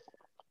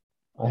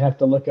 I have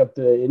to look up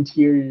the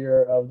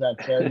interior of that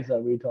Benz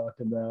that we talked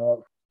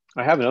about.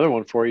 I have another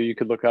one for you. You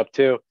could look up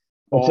too,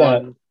 What's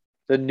that? on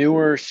the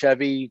newer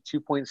Chevy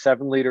 2.7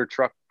 liter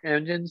truck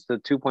engines, the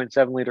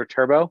 2.7 liter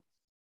turbo.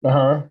 Uh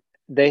huh.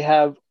 They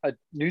have a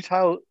new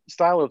style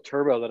of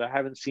turbo that I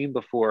haven't seen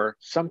before.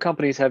 Some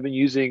companies have been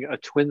using a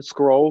twin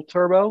scroll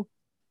turbo,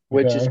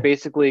 which is Okay.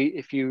 basically,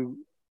 if you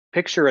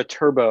picture a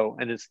turbo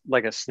and it's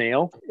like a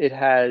snail, it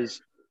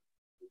has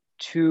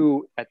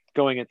two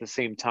going at the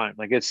same time.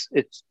 Like it's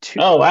two.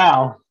 Oh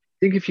wow. I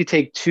think if you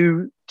take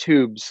two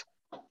tubes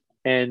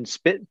and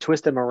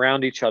twist them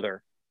around each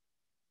other,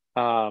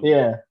 um,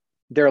 Yeah.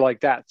 they're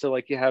like that. So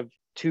like you have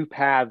two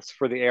paths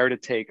for the air to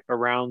take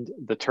around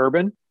the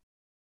turbine.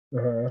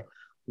 Uh huh.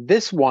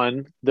 This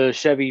one, the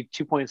Chevy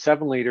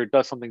 2.7 liter,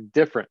 does something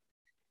different.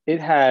 It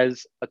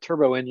has a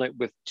turbo inlet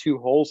with two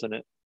holes in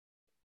it,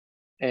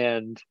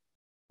 and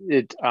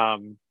it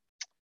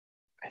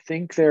I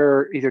think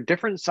they're either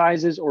different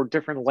sizes or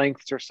different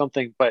lengths or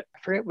something, but I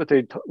forget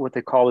what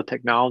they call the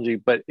technology.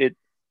 But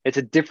it's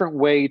a different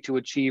way to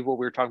achieve what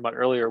we were talking about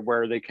earlier,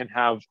 where they can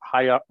have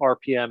high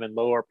RPM and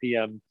low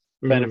RPM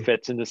Mm-hmm.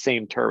 benefits in the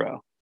same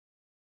turbo.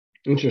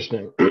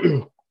 Interesting.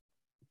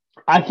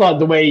 I thought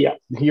the way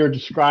you're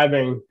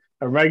describing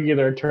a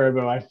regular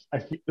turbo,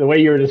 the way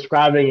you were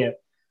describing it,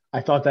 I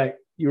thought that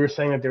you were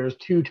saying that there was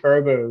two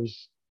turbos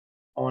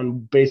on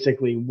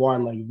basically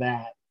one like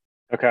that.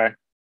 Okay.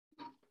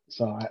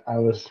 So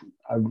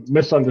I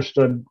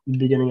misunderstood the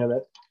beginning of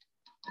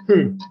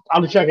it.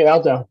 I'll have to check it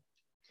out though.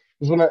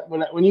 Because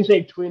when you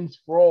say twin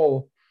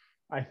scroll,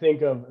 I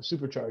think of a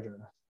supercharger.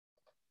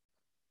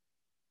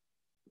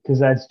 Because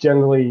that's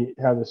generally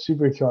how the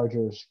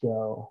superchargers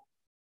go.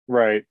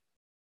 Right.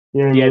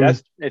 You know what I Yeah,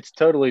 mean? it's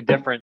totally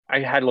different. I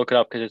had to look it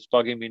up because it's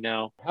bugging me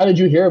now. How did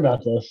you hear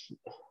about this?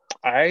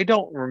 I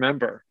don't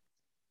remember,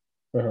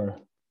 Uh-huh.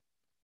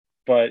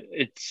 but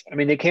I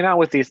mean, they came out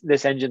with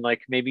this engine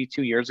like maybe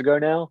 2 years ago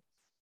now.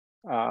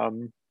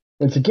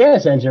 It's a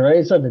gas engine, right?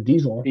 It's not the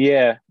diesel.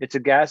 Yeah, it's a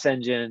gas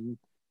engine.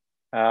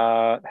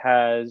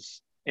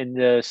 Has in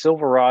the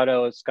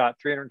Silverado, it's got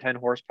 310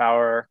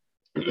 horsepower.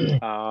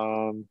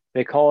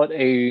 They call it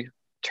a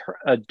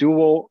a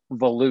dual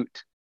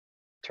volute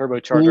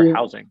turbocharger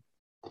housing.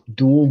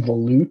 Dual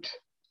volute?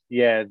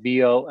 Yeah,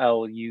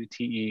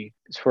 VOLUTE.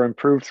 It's for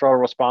improved throttle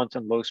response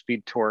and low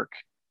speed torque.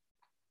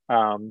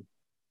 But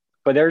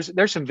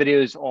there's some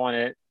videos on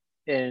it,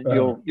 and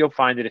you'll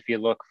find it if you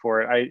look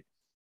for it.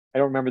 I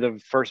don't remember the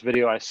first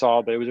video I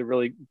saw, but it was a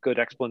really good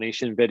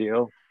explanation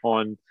video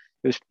on.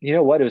 It was, you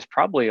know what? It was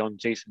probably on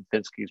Jason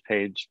Finsky's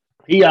page.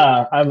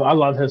 Yeah, I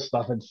love his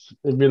stuff. It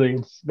really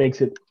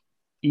makes it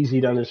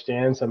easy to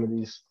understand some of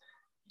these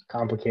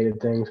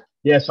complicated things.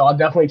 Yeah, so I'll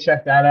definitely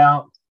check that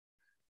out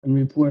and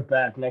report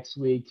back next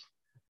week,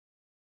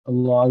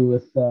 along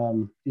with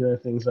the other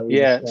things that we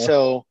discussed.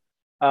 So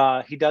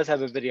he does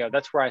have a video.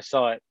 That's where I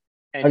saw it,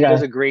 and he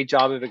does a great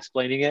job of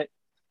explaining it.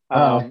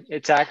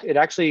 It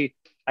actually,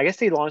 I guess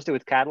they launched it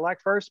with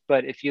Cadillac first,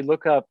 but if you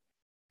look up,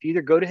 if you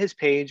either go to his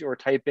page or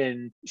type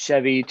in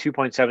Chevy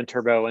 2.7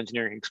 Turbo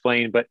Engineering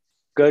Explained, but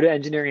go to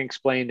Engineering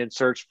Explained and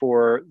search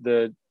for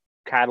the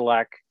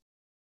Cadillac.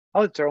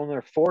 Oh, it's on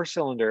their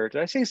 4-cylinder.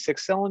 Did I say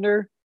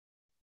 6-cylinder?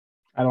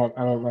 I don't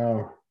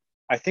know.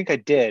 I think I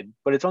did,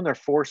 but it's on their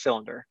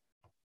 4-cylinder.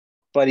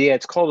 But yeah,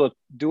 it's called a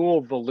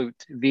dual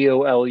volute,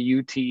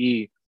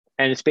 VOLUTE.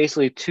 And it's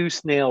basically two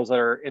snails that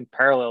are in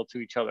parallel to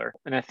each other.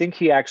 And I think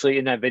he actually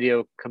in that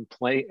video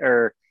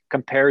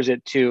compares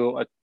it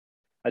to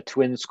a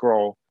twin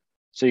scroll,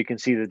 so you can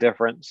see the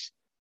difference.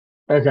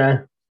 Okay.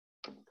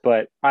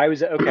 But I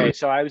had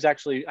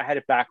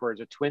it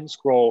backwards. A twin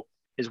scroll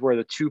is where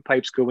the two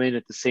pipes go in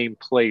at the same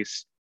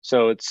place.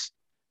 So it's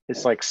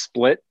like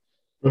split.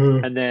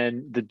 Mm-hmm. And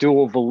then the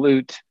dual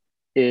volute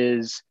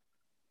is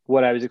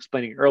what I was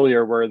explaining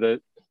earlier, where the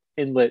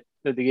inlet,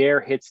 the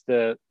air hits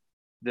the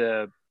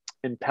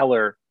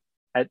impeller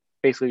at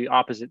basically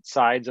opposite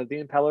sides of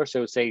the impeller.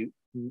 So say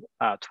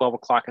 12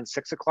 o'clock and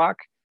 6 o'clock.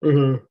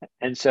 Mm-hmm.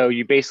 And so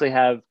you basically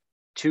have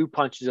two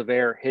punches of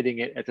air hitting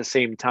it at the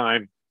same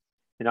time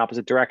in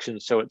opposite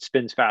directions, so it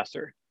spins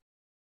faster.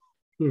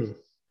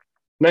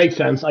 Makes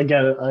sense. I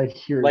get it. I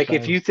hear. Like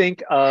if you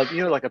think of,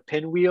 like a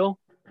pinwheel.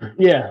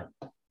 Yeah.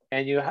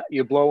 And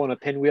you blow on a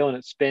pinwheel and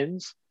it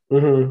spins.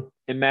 Mm-hmm.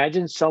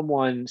 Imagine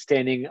someone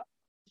standing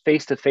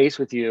face to face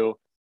with you,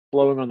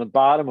 blowing on the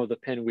bottom of the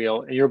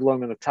pinwheel, and you're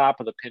blowing on the top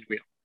of the pinwheel.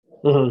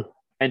 Mm-hmm.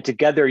 And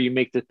together you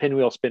make the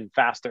pinwheel spin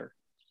faster.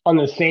 On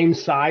the same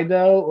side,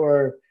 though,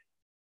 or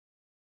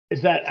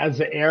is that as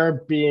the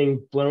air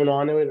being blown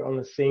onto it on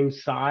the same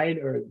side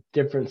or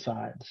different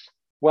sides?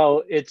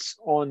 Well, it's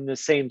on the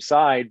same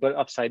side, but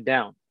upside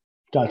down.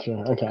 Gotcha.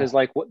 Okay. Because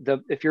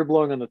if you're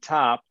blowing on the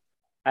top,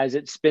 as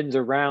it spins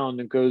around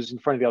and goes in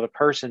front of the other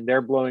person,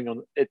 they're blowing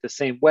on it the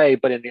same way,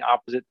 but in the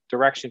opposite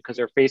direction because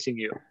they're facing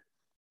you.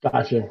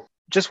 Gotcha.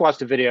 Just watch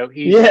the video.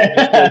 He's good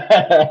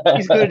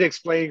at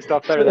explaining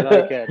stuff better than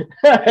I can.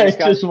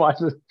 Just watch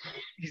it.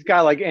 He's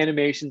got like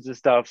animations and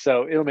stuff,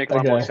 so it'll make a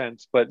lot more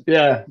sense. But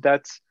yeah,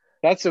 that's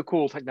a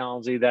cool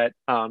technology that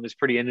is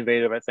pretty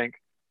innovative, I think.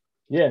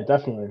 Yeah,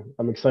 definitely.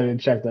 I'm excited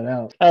to check that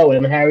out. Oh,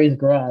 and Harry's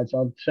Garage.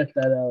 I'll check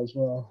that out as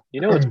well.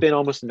 It's been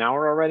almost an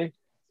hour already.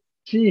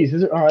 Jeez,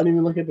 I didn't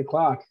even look at the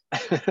clock.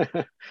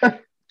 Do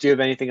you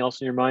have anything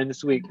else in your mind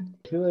this week?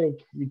 I feel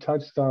like you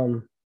touched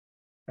on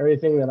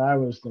everything that I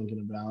was thinking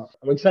about.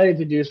 I'm excited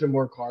to do some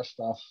more car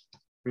stuff.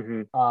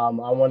 Mm-hmm.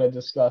 I want to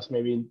discuss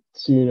maybe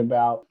soon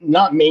about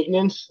not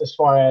maintenance as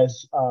far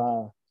as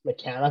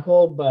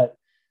mechanical, but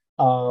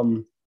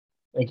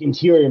like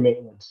interior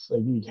maintenance.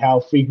 Like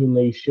how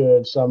frequently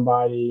should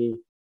somebody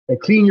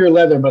clean your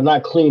leather, but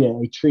not clean it,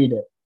 like treat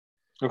it.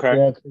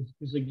 Okay.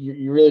 Because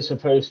you're really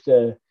supposed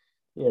to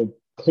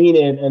clean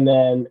it and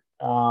then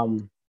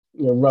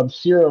rub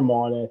serum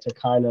on it to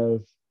kind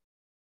of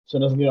so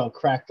it doesn't get all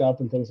cracked up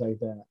and things like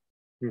that.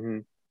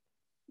 Mm-hmm.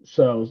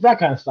 So it's that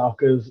kind of stuff,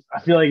 because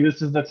I feel like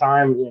this is the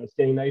time, it's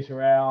getting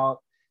nicer out.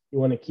 You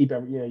want to keep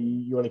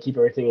you want to keep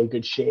everything in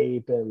good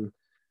shape and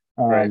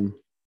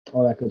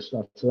all that good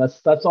stuff. So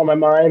that's on my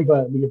mind,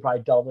 but we can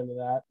probably delve into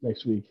that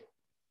next week.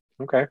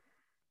 Okay.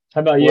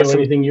 How about you?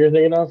 Anything you're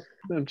thinking of?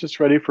 I'm just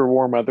ready for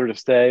warm weather to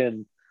stay,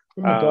 and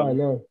oh my God, I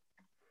know.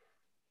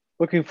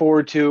 Looking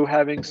forward to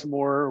having some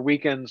more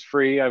weekends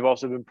free. I've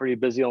also been pretty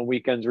busy on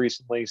weekends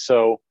recently,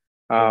 so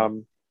I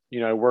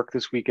work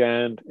this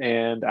weekend,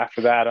 and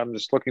after that, I'm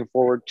just looking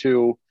forward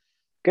to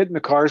getting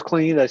the cars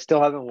cleaned. I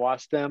still haven't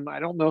washed them. I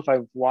don't know if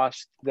I've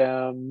washed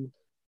them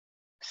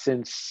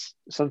since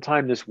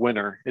sometime this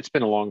winter. It's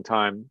been a long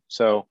time,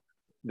 so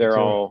they're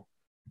all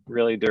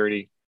really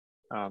dirty.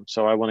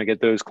 So I want to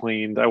get those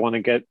cleaned. I want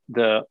to get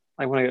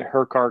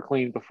her car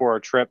cleaned before our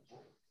trip.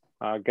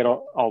 Get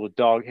all the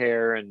dog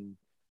hair and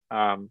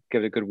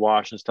give it a good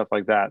wash and stuff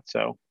like that.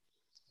 So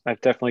I've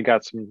definitely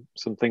got some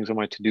things on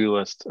my to-do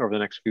list over the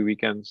next few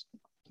weekends.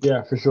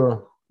 Yeah, for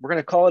sure. We're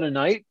going to call it a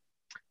night.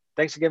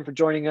 Thanks again for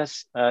joining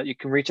us. You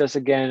can reach us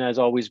again, as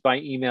always, by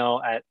email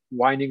at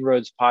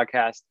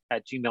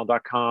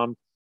windingroadspodcast@gmail.com.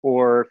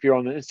 Or if you're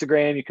on the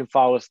Instagram, you can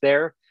follow us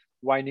there,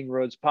 Winding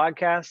Roads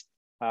Podcast.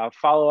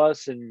 Follow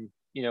us, and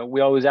we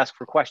always ask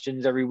for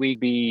questions every week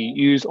be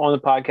used on the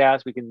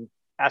podcast. We can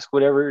ask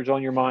whatever is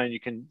on your mind.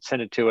 You can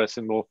send it to us,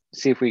 and we'll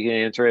see if we can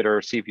answer it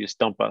or see if you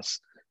stump us.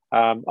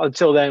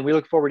 Until then, we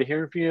look forward to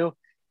hearing from you.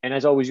 And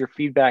as always, your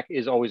feedback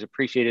is always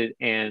appreciated.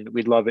 And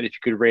we'd love it if you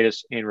could rate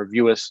us and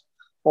review us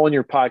on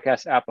your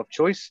podcast app of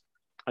choice.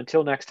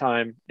 Until next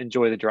time,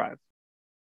 enjoy the drive.